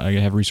I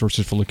have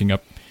resources for looking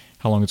up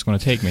how long it's going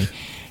to take me.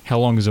 How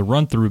long is a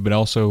run through, but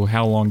also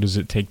how long does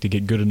it take to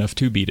get good enough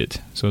to beat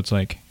it? So it's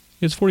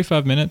it's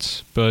 45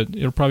 minutes, but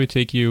it'll probably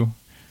take you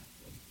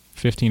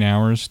 15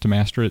 hours to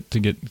master it to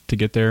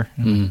get there.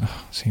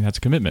 See, that's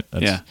a commitment.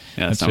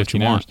 That's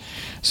 15 hours.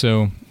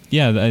 So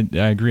yeah,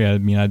 I agree. I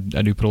mean, I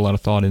do put a lot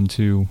of thought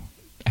into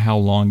how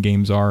long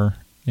games are,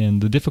 and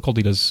the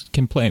difficulty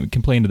can play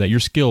into that. Your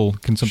skill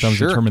can sometimes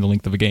determine the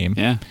length of a game.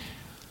 Yeah.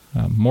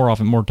 More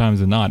times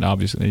than not,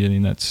 obviously. I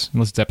mean, that's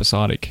unless it's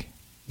episodic.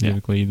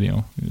 Typically,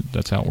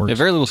 that's how it works. Yeah,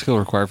 very little skill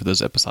required for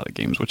those episodic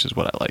games, which is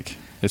what I like.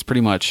 It's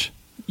pretty much...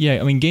 Yeah,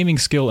 I mean, gaming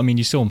skill, I mean,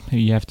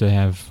 you have to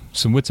have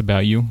some wits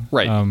about you.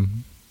 Right.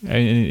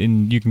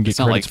 And you can get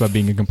credits by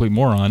being a complete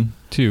moron,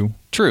 too.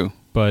 True.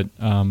 But...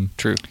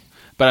 True.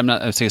 But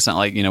I'm saying it's not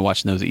like,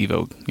 watching those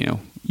Evo,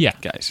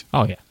 guys.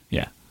 Oh, yeah.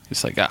 Yeah.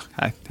 It's like,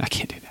 I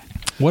can't do that.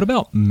 What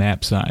about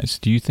map size?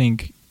 Do you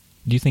think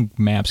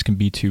maps can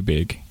be too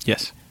big?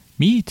 Yes.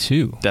 Me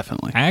too.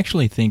 Definitely. I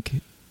actually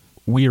think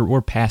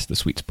we're past the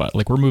sweet spot.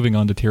 Like, we're moving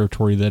on to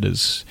territory that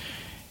is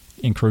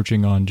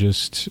encroaching on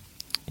just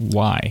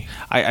why.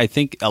 I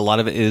think a lot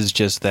of it is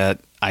just that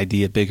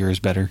idea bigger is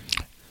better.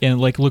 And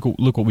like, look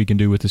what we can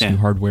do with this new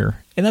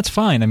hardware, and that's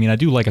fine. I mean, I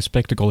do like a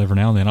spectacle every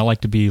now and then. I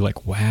like to be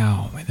like,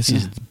 wow, man, this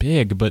is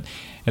big. But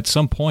at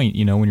some point,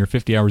 when you're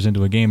 50 hours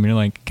into a game, and you're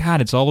like, God,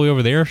 it's all the way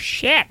over there.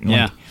 Shit. And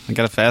yeah, I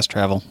gotta fast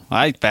travel.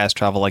 I fast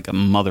travel like a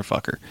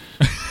motherfucker.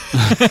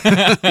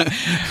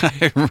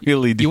 I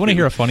really do. You want to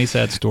hear a funny,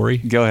 sad story?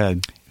 Go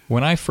ahead.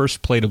 When I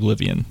first played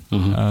Oblivion,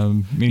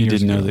 you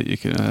didn't know that you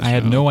could. I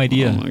had no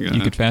idea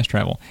you could fast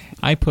travel.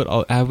 I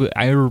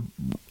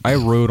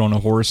rode on a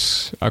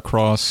horse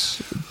across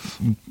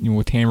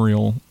with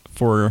Tamriel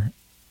for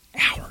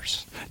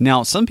hours.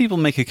 Now, some people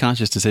make a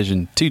conscious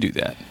decision to do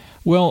that.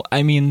 Well,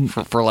 I mean,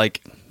 for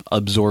like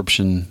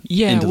absorption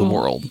into the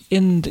world.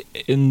 In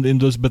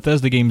those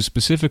Bethesda games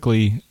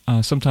specifically,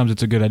 sometimes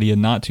it's a good idea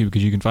not to,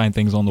 because you can find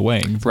things on the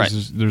way.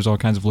 There's all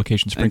kinds of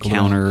locations sprinkled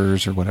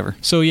encounters or whatever.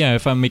 So yeah,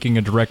 if I'm making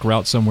a direct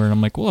route somewhere and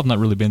I'm like, well, I've not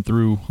really been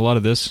through a lot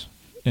of this,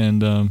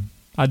 and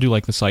I do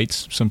like the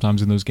sights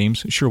sometimes in those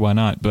games. Sure, why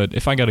not? But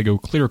if I got to go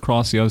clear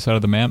across the other side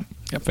of the map,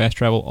 fast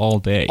travel all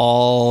day,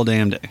 all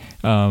damn day.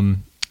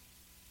 And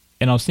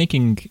I was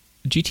thinking,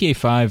 GTA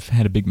 5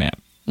 had a big map.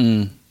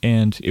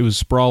 And it was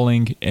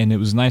sprawling, and it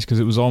was nice because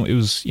it was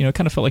it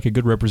kind of felt like a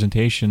good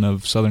representation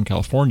of Southern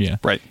California,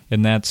 right?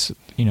 And that's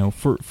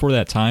for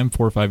that time,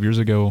 4 or 5 years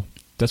ago,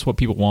 that's what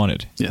people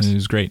wanted. Yes, and it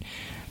was great.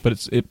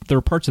 But there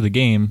were parts of the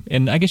game,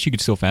 and I guess you could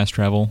still fast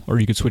travel, or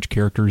you could switch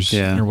characters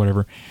or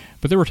whatever.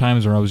 But there were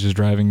times where I was just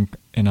driving,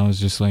 and I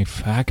was just like,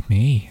 "Fuck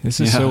me, this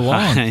is so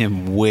long." I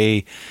am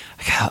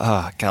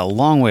got a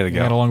long way to go.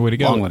 Got a long way to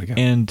go.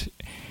 And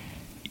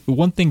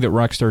one thing that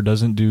Rockstar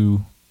doesn't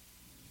do,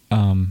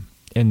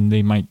 and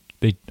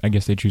I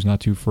guess they choose not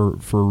to for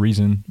a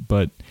reason,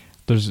 but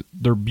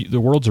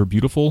the worlds are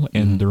beautiful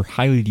and they're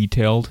highly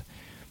detailed,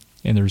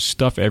 and there's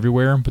stuff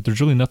everywhere, but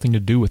there's really nothing to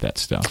do with that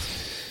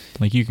stuff.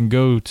 Like, you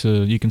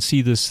can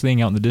see this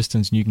thing out in the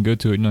distance, and you can go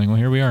to it, and you're like, well,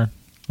 here we are.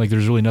 Like,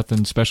 there's really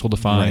nothing special to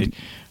find. Right.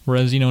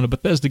 Whereas, in a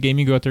Bethesda game,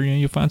 you go out there,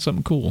 you'll find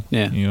something cool.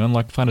 Yeah.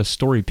 Find a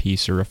story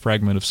piece or a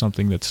fragment of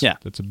something that's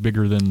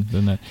bigger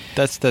than that.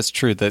 That's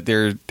true. That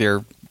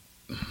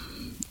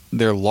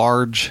they're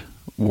large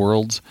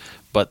worlds,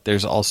 but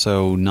there's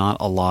also not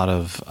a lot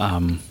of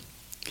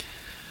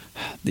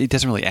it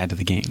doesn't really add to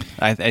the game,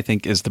 I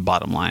think, is the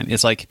bottom line.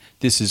 It's like,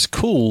 this is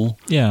cool.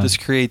 Yeah. This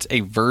creates a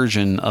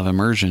version of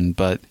immersion,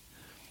 but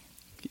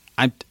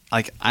I'm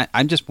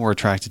just more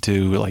attracted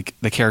to like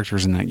the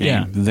characters in that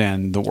game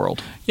than the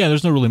world. Yeah,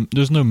 there's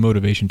no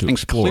motivation to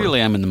explore.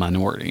 Clearly, I'm in the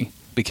minority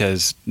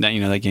because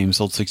that game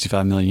sold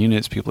 65 million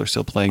units. People are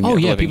still playing. Oh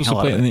yeah, people still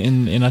play,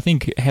 and I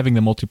think having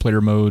the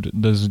multiplayer mode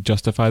does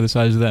justify the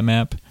size of that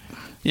map.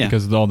 Yeah.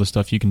 Because of all the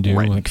stuff you can do,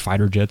 like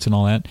fighter jets and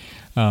all that.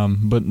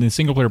 But in the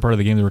single-player part of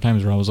the game, there were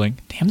times where I was like,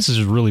 damn, this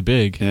is really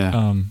big. Yeah.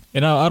 And I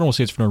don't want to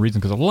say it's for no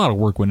reason, because a lot of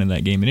work went in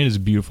that game, and it is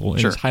beautiful.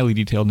 Sure. It's highly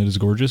detailed, and it is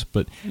gorgeous.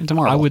 But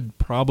I would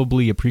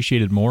probably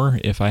appreciate it more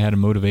if I had a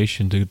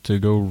motivation to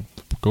go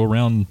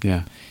around.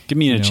 Yeah. Give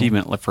me an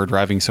achievement for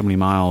driving so many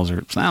miles,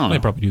 or I don't know.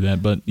 I'd probably do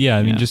that. But, yeah,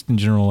 I mean, just in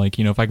general, like,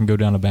 if I can go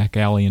down a back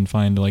alley and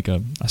find, like,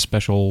 a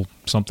special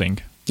something.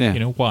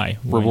 Yeah. Why?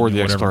 Reward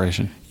the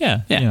exploration.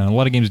 Yeah. Yeah. A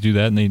lot of games do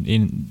that, and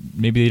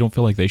maybe they don't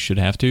feel like they should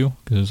have to,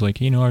 because it's like,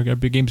 our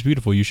big game's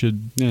beautiful. You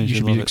should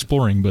be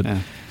exploring, but I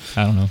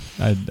don't know.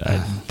 I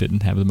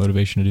didn't have the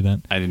motivation to do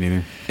that. I didn't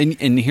either.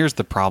 And here's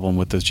the problem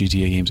with those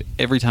GTA games.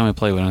 Every time I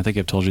play one, I think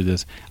I've told you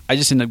this, I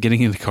just end up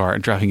getting in the car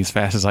and driving as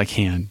fast as I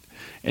can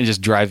and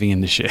just driving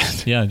into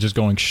shit. Yeah, just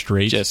going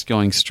straight. Just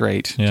going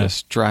straight. Yeah.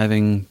 Just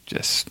driving.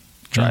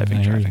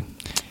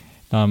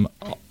 I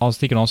was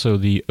thinking also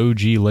the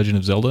OG Legend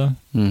of Zelda.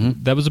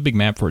 Mm-hmm. That was a big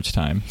map for its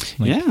time.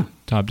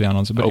 Top down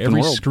on, but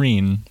every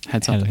screen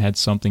had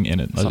something in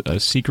it, a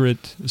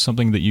secret,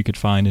 something that you could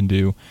find and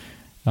do.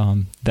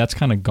 That's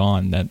kind of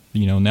gone. That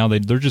now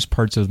they're just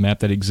parts of the map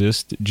that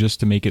exist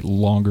just to make it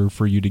longer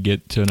for you to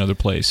get to another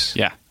place.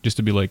 Yeah, just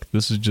to be like,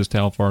 this is just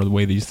how far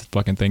away these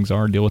fucking things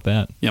are. Deal with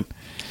that. Yep.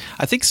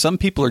 I think some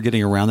people are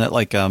getting around that.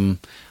 Like when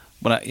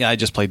I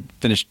just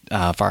finished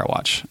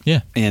Firewatch.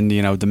 Yeah, and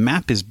the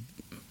map is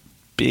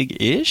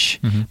big-ish,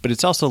 but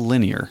it's also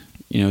linear.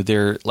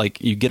 They're like,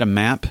 you get a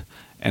map,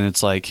 and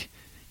it's like,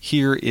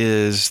 here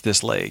is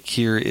this lake,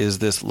 here is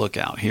this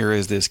lookout, here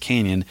is this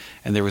canyon,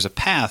 and there was a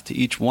path to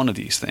each one of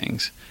these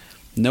things.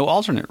 No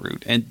alternate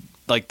route. And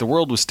like, the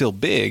world was still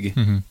big,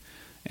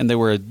 and they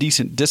were a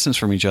decent distance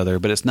from each other,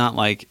 but it's not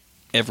like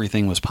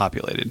everything was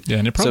populated. Yeah,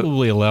 and it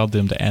probably allowed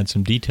them to add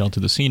some detail to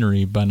the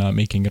scenery by not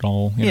making it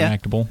all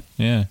interactable.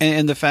 Yeah.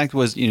 And the fact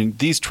was,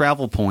 these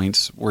travel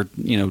points were,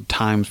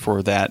 times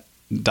for that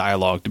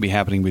dialogue to be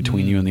happening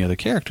between you and the other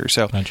characters.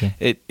 So Gotcha.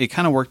 it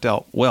kind of worked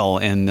out well,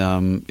 and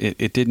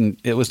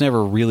it was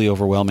never really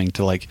overwhelming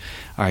to like,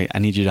 all right, I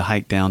need you to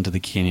hike down to the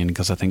canyon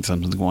because I think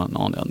something's going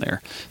on down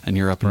there. And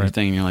you're up in your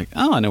thing and you're like,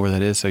 oh, I know where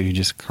that is. So you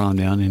just calm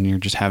down and you're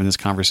just having this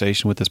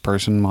conversation with this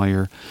person while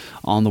you're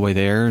on the way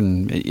there,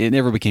 and it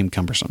never became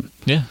cumbersome.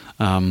 Yeah.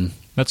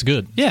 That's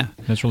good. Yeah.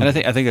 That's really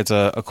and I think it's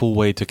a cool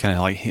way to kind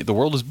of like, hey, the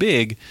world is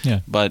big,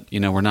 but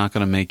we're not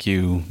going to make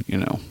you,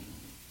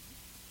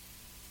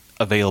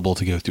 available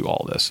to go through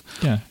all this.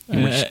 Yeah.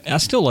 I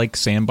still like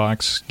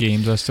sandbox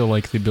games. I still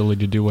like the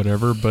ability to do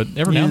whatever, but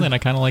every now and then I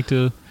kind of like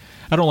to,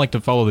 I don't like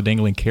to follow the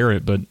dangling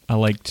carrot, but I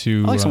like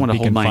to someone to be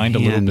hold my confined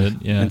hand a little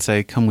bit and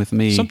say, come with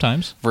me.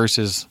 Sometimes.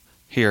 Versus,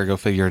 here, go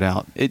figure it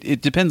out.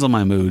 It depends on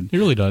my mood. It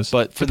really does.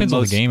 But for depends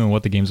on the game and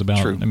what the game's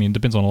about. True. I mean, it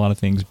depends on a lot of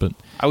things, but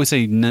I would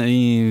say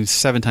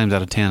 7 times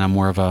out of 10, I'm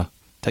more of a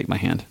take my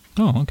hand.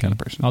 Oh, okay. Kind of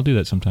person. I'll do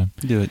that sometime.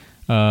 Do it.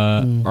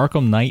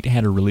 Arkham Knight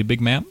had a really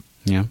big map.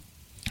 Yeah.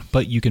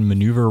 But you can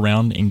maneuver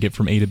around and get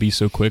from A to B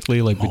so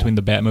quickly, like between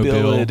the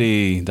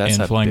Batmobile That's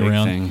and a flying big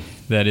around, thing.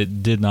 that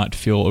it did not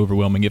feel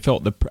overwhelming. It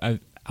felt I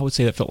would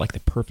say that felt like the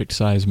perfect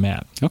size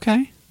map.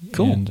 Okay.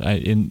 Cool. And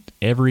in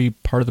every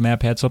part of the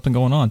map had something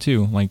going on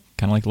too, like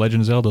kind of like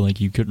Legend of Zelda. Like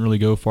you couldn't really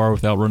go far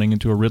without running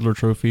into a Riddler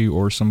trophy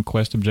or some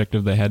quest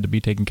objective that had to be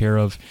taken care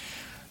of.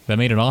 That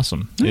made it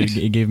awesome. Nice.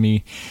 It gave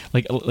me,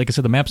 like I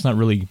said, the map's not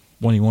really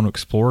one you want to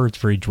explore. It's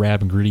very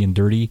drab and gritty and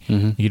dirty.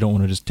 Mm-hmm. You don't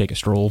want to just take a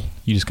stroll.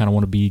 You just kind of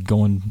want to be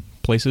going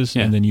places,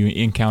 and then you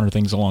encounter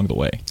things along the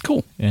way.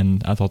 Cool.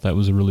 And I thought that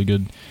was a really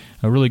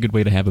good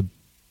way to have a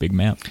big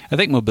map. I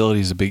think mobility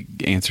is a big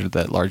answer to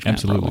that large map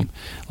Absolutely. problem.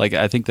 Like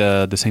I think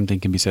the same thing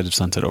can be said of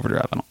Sunset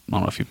Overdrive. I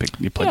don't know if you played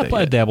that I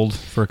yet. dabbled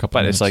for a couple.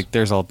 But minutes.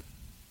 it's like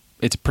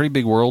it's a pretty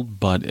big world,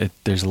 but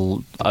there's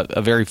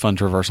a very fun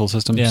traversal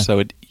system. Yeah. So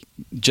it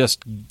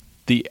just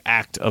the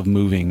act of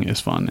moving is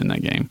fun in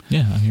that game.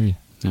 Yeah, I hear you.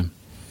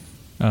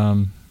 Yeah.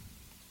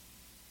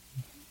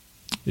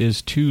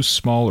 Is too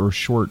small or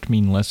short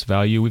mean less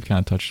value? We've kind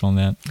of touched on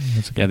that.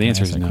 The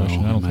answer is no.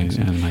 Question. I don't think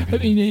so. I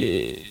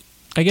mean,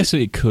 I guess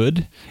it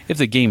could. If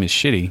the game is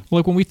shitty.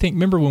 Like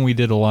remember when we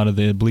did a lot of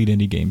the Bleed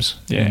Indie games,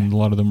 and a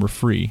lot of them were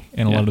free,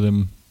 and a lot of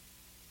them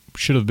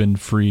should have been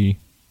free.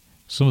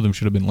 Some of them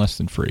should have been less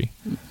than free.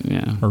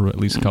 Yeah. Or at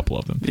least a couple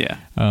of them. Yeah.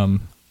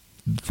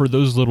 For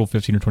those little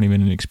 15 or 20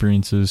 minute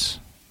experiences,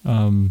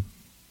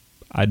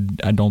 I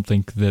don't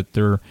think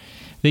that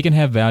they can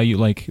have value.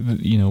 Like,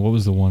 what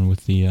was the one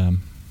with the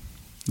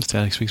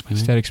Static Speaks My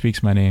Name? Static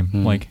Speaks My Name.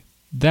 Mm-hmm. Like,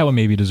 that one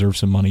maybe deserves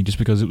some money just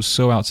because it was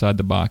so outside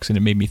the box and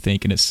it made me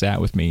think and it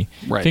sat with me.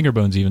 Right.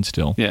 Fingerbones even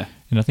still. Yeah.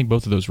 And I think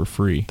both of those were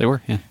free. They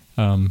were, yeah.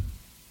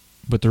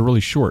 But they're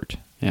really short.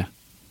 Yeah.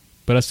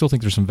 But I still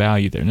think there's some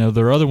value there. Now,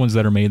 there are other ones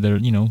that are made that are,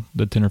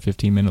 the 10 or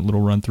 15 minute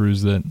little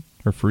run-throughs that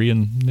are free,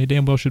 and they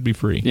damn well should be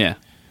free. Yeah.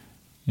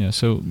 Yeah,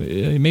 so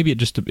maybe it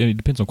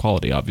depends on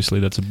quality, obviously.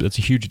 That's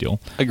a huge deal.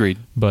 Agreed.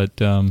 But,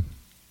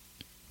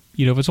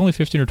 if it's only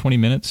 15 or 20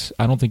 minutes,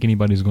 I don't think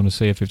anybody's going to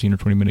say a 15 or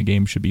 20 minute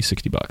game should be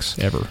 $60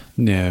 ever.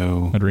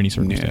 No. Under any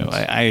circumstance. No,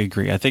 I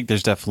agree. I think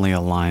there's definitely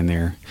a line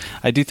there.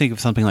 I do think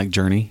of something like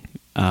Journey,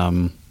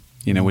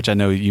 which I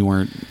know you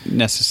weren't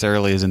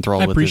necessarily as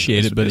enthralled with. I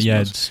appreciate it, but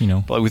it's.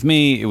 But with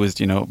me, it was,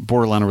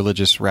 borderline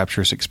religious,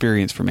 rapturous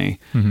experience for me.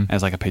 Mm-hmm. I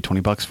was like, I paid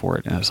 $20 for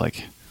it. And I was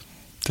like,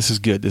 this is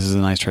good. This is a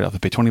nice trade-off. I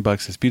paid $20.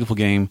 It's a beautiful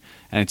game,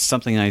 and it's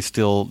something that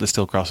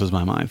still crosses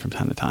my mind from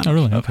time to time. Oh,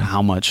 really? Of Okay.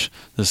 how much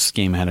this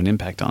game had an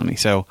impact on me.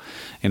 So,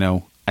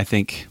 I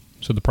think.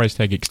 So the price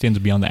tag extends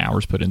beyond the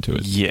hours put into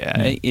it.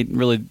 Yeah, it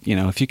really.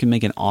 If you can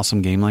make an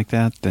awesome game like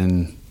that,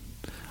 then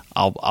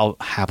I'll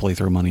happily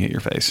throw money at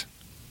your face.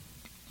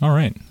 All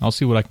right, I'll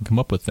see what I can come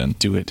up with then.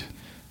 Do it.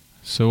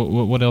 So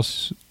what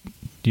else?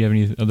 Do you have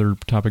any other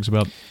topics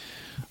about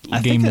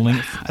game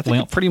length? I think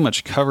I pretty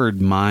much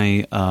covered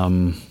my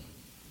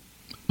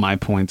my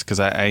points because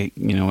I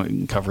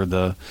covered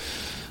the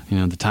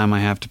the time I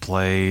have to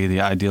play,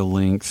 the ideal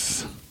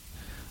length,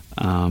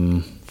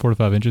 4 to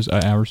 5 inches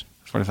hours.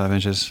 45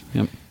 inches.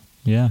 Yep.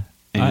 Yeah,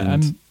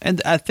 and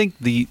I think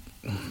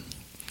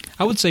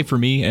I would say for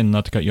me, and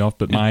not to cut you off,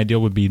 but my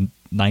ideal would be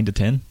 9 to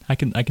 10. I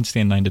can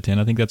stand 9 to 10.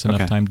 I think that's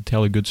enough time to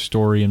tell a good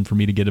story and for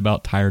me to get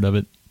about tired of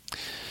it.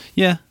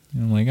 Yeah.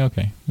 And I'm like,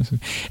 okay.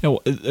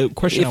 A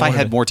question. If I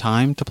had more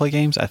time to play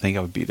games, I think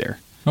I would be there.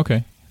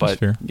 Okay, but that's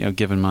fair.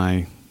 Given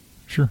my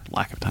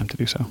lack of time to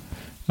do so.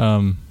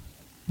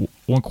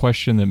 One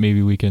question that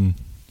maybe we can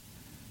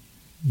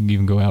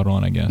even go out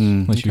on, I guess,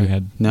 unless you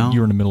had you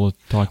were in the middle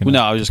of talking. Well,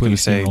 no, I was just going to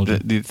say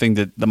the thing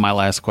that my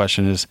last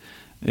question is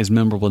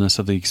memorableness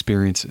of the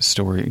experience,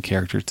 story, and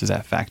characters. Does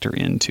that factor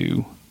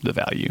into the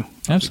value?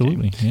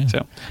 Absolutely, yeah.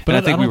 So, but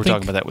I think we were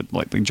talking about that with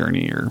like the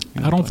Journey or.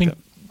 I don't think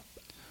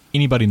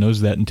anybody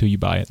knows that until you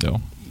buy it,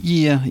 though.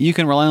 Yeah, you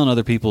can rely on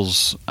other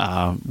people's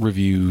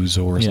reviews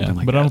or something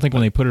like that. But I don't think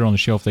when they put it on the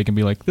shelf, they can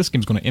be like, "This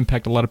game's going to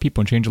impact a lot of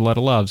people and change a lot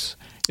of lives."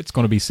 it's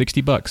going to be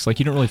 $60. Like,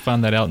 you don't really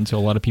find that out until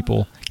a lot of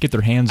people get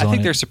their hands on it. I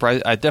think they're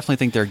surprised. I definitely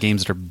think there are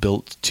games that are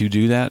built to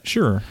do that.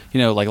 Sure.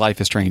 Like Life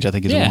is Strange, I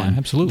think is one.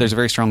 Absolutely. There's a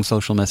very strong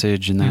social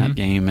message in that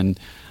game, and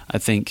I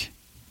think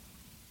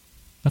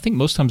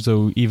most times,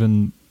 though,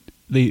 even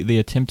they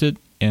attempt it,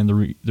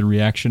 and the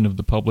reaction of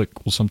the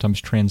public will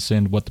sometimes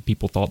transcend what the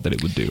people thought that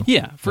it would do.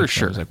 Yeah, for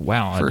sure. I was like,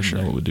 wow, I didn't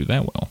know it would do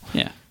that well.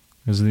 Yeah.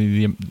 Because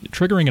the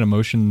triggering an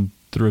emotion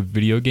through a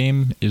video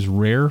game is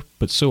rare,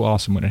 but so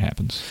awesome when it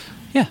happens.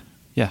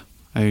 Yeah,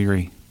 I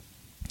agree.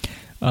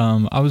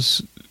 I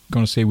was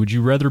going to say, would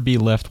you rather be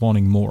left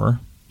wanting more,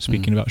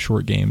 speaking about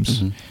short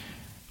games,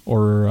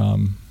 or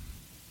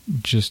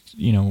just,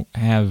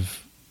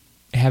 have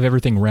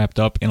everything wrapped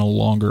up in a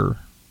longer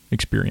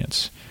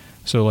experience?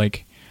 So,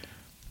 like,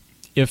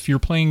 if you're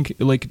playing,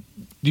 like, do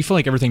you feel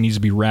like everything needs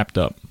to be wrapped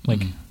up?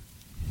 Like,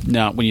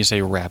 Now, when you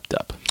say wrapped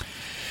up,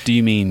 do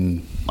you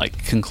mean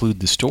like conclude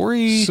the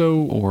story?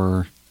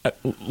 Or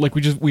like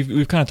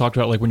we've kind of talked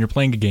about, like, when you're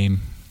playing a game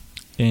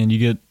and you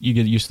get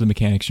used to the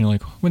mechanics, and you're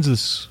like, when's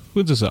this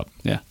up?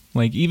 Yeah.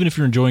 Like, even if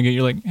you're enjoying it,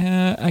 you're like,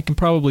 I can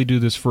probably do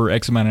this for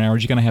X amount of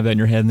hours. You kind of have that in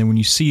your head, and then when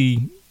you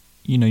see,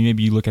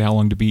 maybe you look at how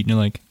long to beat, and you're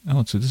like,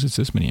 oh, so this is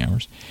this many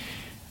hours.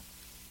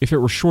 If it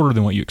were shorter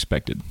than what you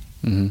expected,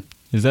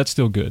 is that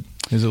still good?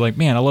 Is it like,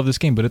 man, I love this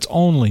game, but it's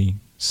only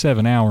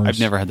 7 hours? I've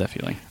never had that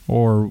feeling.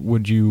 Or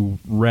would you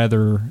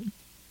rather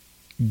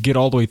get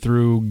all the way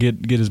through,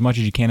 get as much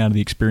as you can out of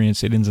the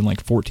experience? It ends in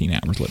like 14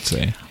 hours, let's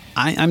say.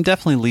 I'm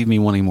definitely leave me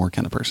wanting more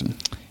kind of person.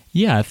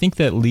 Yeah, I think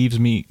that leaves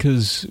me,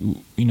 because,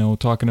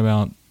 talking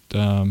about,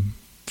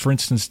 for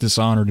instance,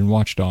 Dishonored and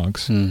Watch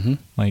Dogs,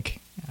 like,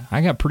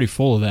 I got pretty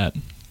full of that.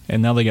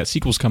 And now they got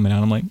sequels coming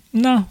out. I'm like,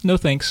 no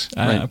thanks.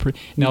 Right.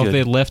 Now, if they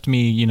had left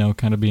me,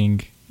 kind of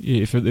being,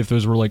 if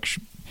those were like,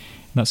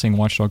 I'm not saying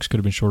Watch Dogs could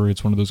have been shorter.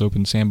 It's one of those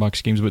open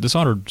sandbox games, but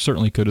Dishonored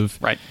certainly could have.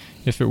 Right.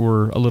 If it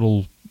were a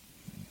little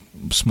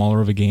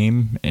smaller of a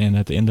game, and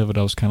at the end of it,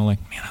 I was kind of like,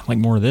 man, I like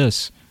more of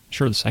this.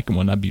 Sure, the second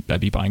one, I'd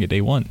be buying it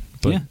day one.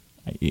 But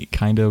it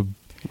kind of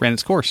ran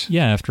its course.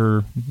 Yeah,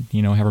 after,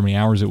 however many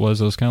hours it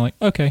was, I was kind of like,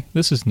 okay,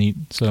 this is neat.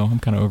 So I'm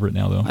kind of over it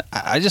now, though.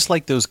 I just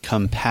like those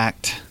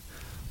compact,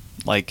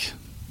 like,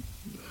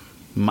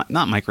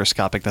 not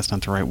microscopic, that's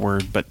not the right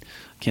word, but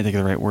I can't think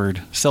of the right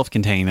word.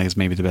 Self-contained is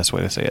maybe the best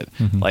way to say it.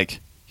 Like,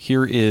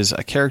 here is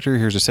a character,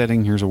 here's a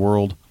setting, here's a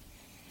world,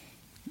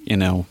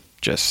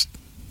 just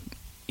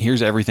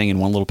here's everything in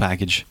one little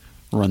package,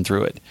 run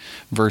through it.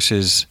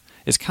 Versus,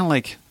 it's kind of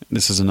like,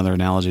 this is another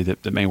analogy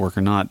that may work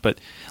or not, but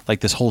like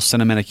this whole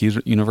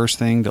cinematic universe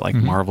thing that like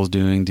Marvel's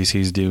doing,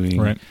 DC's doing,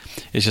 right.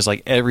 It's just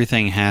like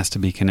everything has to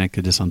be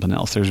connected to something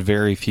else. There's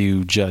very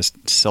few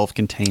just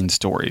self-contained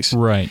stories.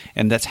 Right.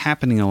 And that's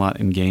happening a lot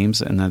in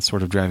games, and that's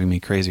sort of driving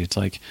me crazy. It's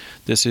like,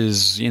 this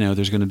is,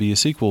 there's going to be a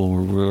sequel,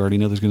 or we already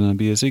know there's going to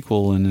be a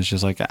sequel, and it's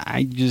just like,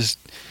 I just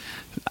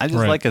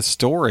right. like a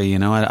story,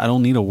 I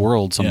don't need a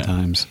world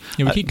sometimes.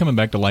 Yeah, we keep coming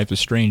back to Life is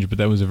Strange, but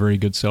that was a very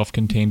good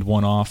self-contained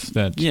one-off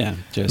that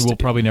we'll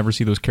probably never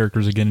see those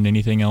characters again in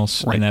anything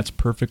else, and that's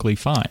perfectly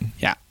fine.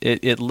 Yeah,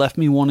 it left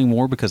me wanting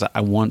more because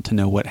I want to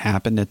know what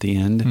happened at the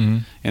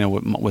end,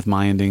 with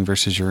my ending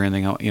versus your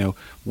ending,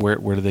 where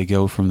do they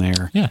go from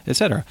there,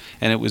 etc.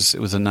 And it was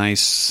a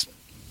nice,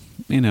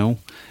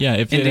 Yeah,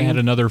 if they had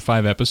another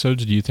 5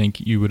 episodes, do you think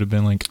you would have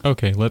been like,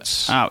 okay,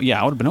 let's... I would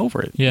have been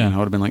over it. Yeah. I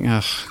would have been like,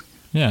 ugh.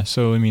 Yeah,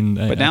 so I mean...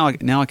 But now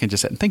I can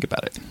just sit and think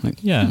about it. Like,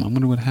 I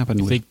wonder what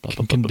happened. They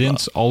can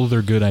condense all of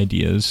their good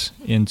ideas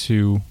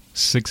into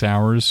 6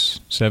 hours,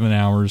 7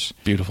 hours.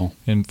 Beautiful.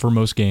 And for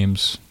most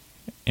games,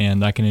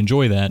 and I can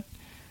enjoy that,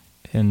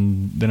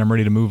 and then I'm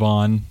ready to move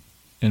on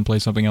and play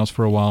something else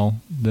for a while,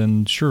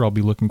 then sure, I'll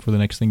be looking for the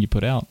next thing you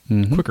put out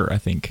quicker, I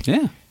think.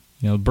 Yeah.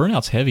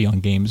 Burnout's heavy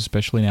on games,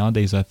 especially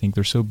nowadays. I think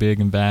they're so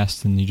big and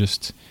vast, and you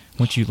just,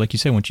 once you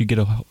get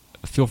a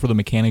feel for the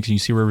mechanics and you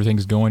see where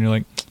everything's going, you're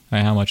like,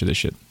 how much of this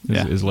shit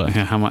is left?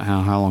 Yeah, how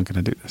long can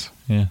I do this?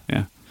 Yeah.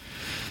 Yeah.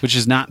 Which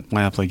is not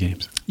why I play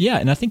games. Yeah,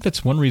 and I think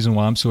that's one reason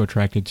why I'm so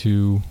attracted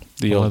to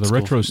the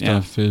retro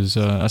stuff is,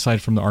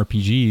 aside from the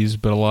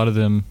RPGs, but a lot of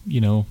them,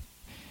 you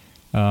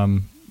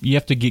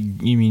have to get,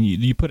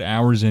 you put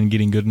hours in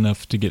getting good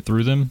enough to get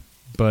through them,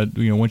 but,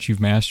 once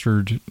you've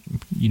mastered,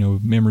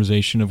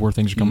 memorization of where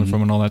things are coming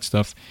from and all that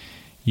stuff,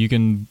 you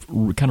can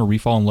kind of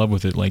re-fall in love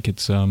with it. Like,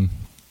 it's...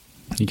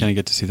 you kind of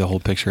get to see the whole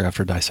picture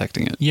after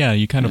dissecting it. Yeah,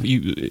 you kind of...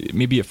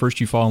 maybe at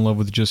first you fall in love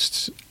with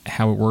just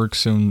how it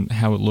works and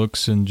how it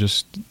looks and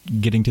just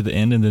getting to the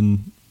end, and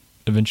then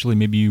eventually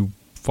maybe you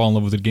fall in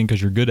love with it again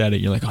because you're good at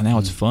it. You're like, oh, now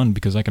it's fun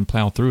because I can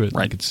plow through it.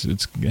 Right. Like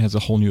it has a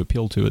whole new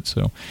appeal to it.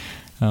 So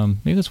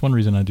maybe that's one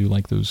reason I do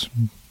like those...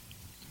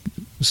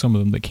 some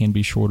of them that can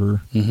be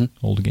shorter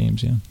old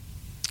games, yeah.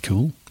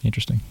 Cool.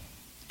 Interesting.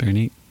 Very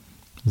neat.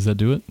 Does that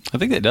do it? I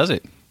think that does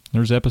it.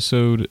 There's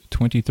episode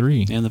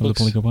 23 of the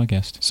Politico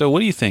Podcast. So what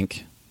do you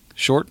think?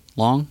 Short,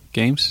 long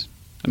games?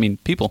 I mean,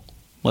 people,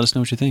 let us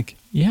know what you think.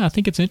 Yeah, I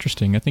think it's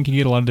interesting. I think you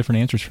get a lot of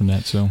different answers from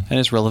that. So, and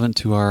it's relevant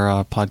to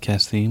our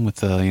podcast theme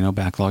with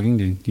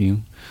backlogging. Do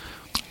you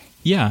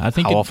Yeah, I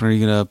think how often are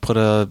you going to put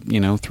a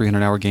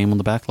 300-hour game on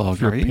the backlog?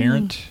 If you're a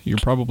parent, you're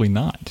probably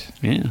not.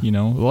 Yeah.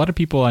 A lot of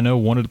people I know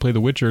wanted to play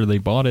The Witcher. They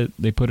bought it.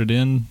 They put it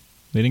in.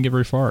 They didn't get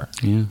very far.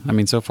 Yeah. I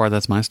mean, so far,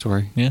 that's my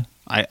story. Yeah.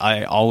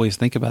 I always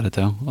think about it,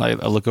 though. I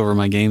look over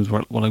my games,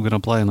 what I'm going to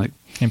play, and like...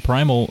 And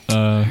Primal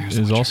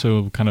is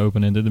also kind of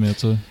open-ended. I mean,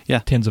 it's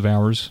tens of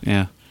hours.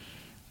 Yeah.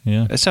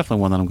 Yeah. It's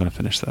definitely one that I'm going to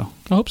finish, though.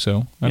 I hope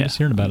so. I'm just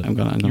hearing about it. I'm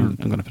going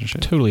to finish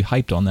it. Totally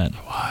hyped on that.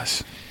 I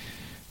was.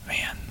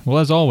 Man. Well,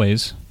 as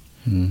always,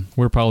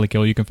 we're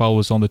Polykill. You can follow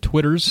us on the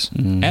Twitters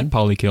at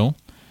Polykill.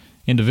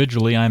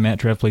 Individually, I'm at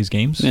Trev Plays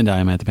Games. And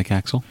I'm at the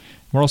McAxel.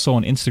 We're also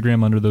on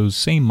Instagram under those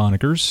same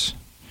monikers.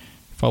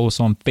 Follow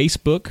us on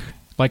Facebook.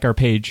 Like our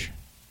page.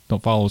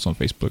 Don't follow us on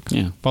Facebook.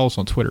 Yeah. Follow us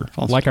on Twitter.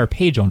 Like our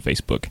page on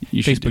Facebook.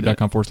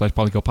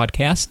 Facebook.com/Polykill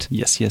Podcast.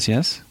 Yes.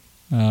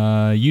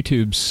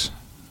 YouTube's.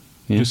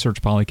 Yeah. Just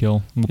search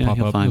Polykill. We'll pop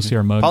up. You'll see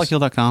our mugs.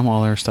 Polykill.com.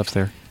 All our stuff's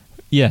there.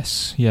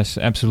 Yes,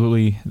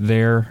 absolutely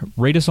there.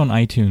 Rate us on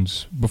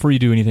iTunes before you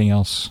do anything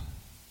else.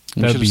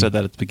 We should have said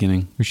that at the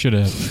beginning. We should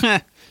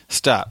have.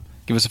 Stop.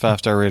 Give us a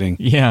 5-star rating.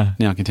 Yeah.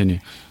 Now continue.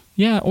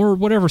 Yeah, or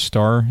whatever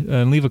star.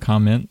 Leave a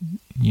comment.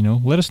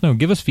 Let us know.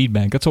 Give us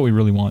feedback. That's what we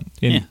really want.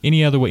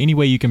 Any other way, any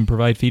way you can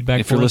provide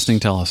feedback. If you're listening,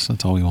 tell us.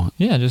 That's all we want.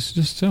 Yeah,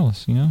 just tell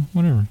us.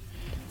 Whatever.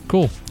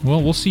 Cool.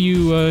 Well, we'll see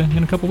you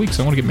in a couple weeks.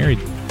 I want to get married.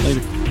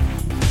 Later.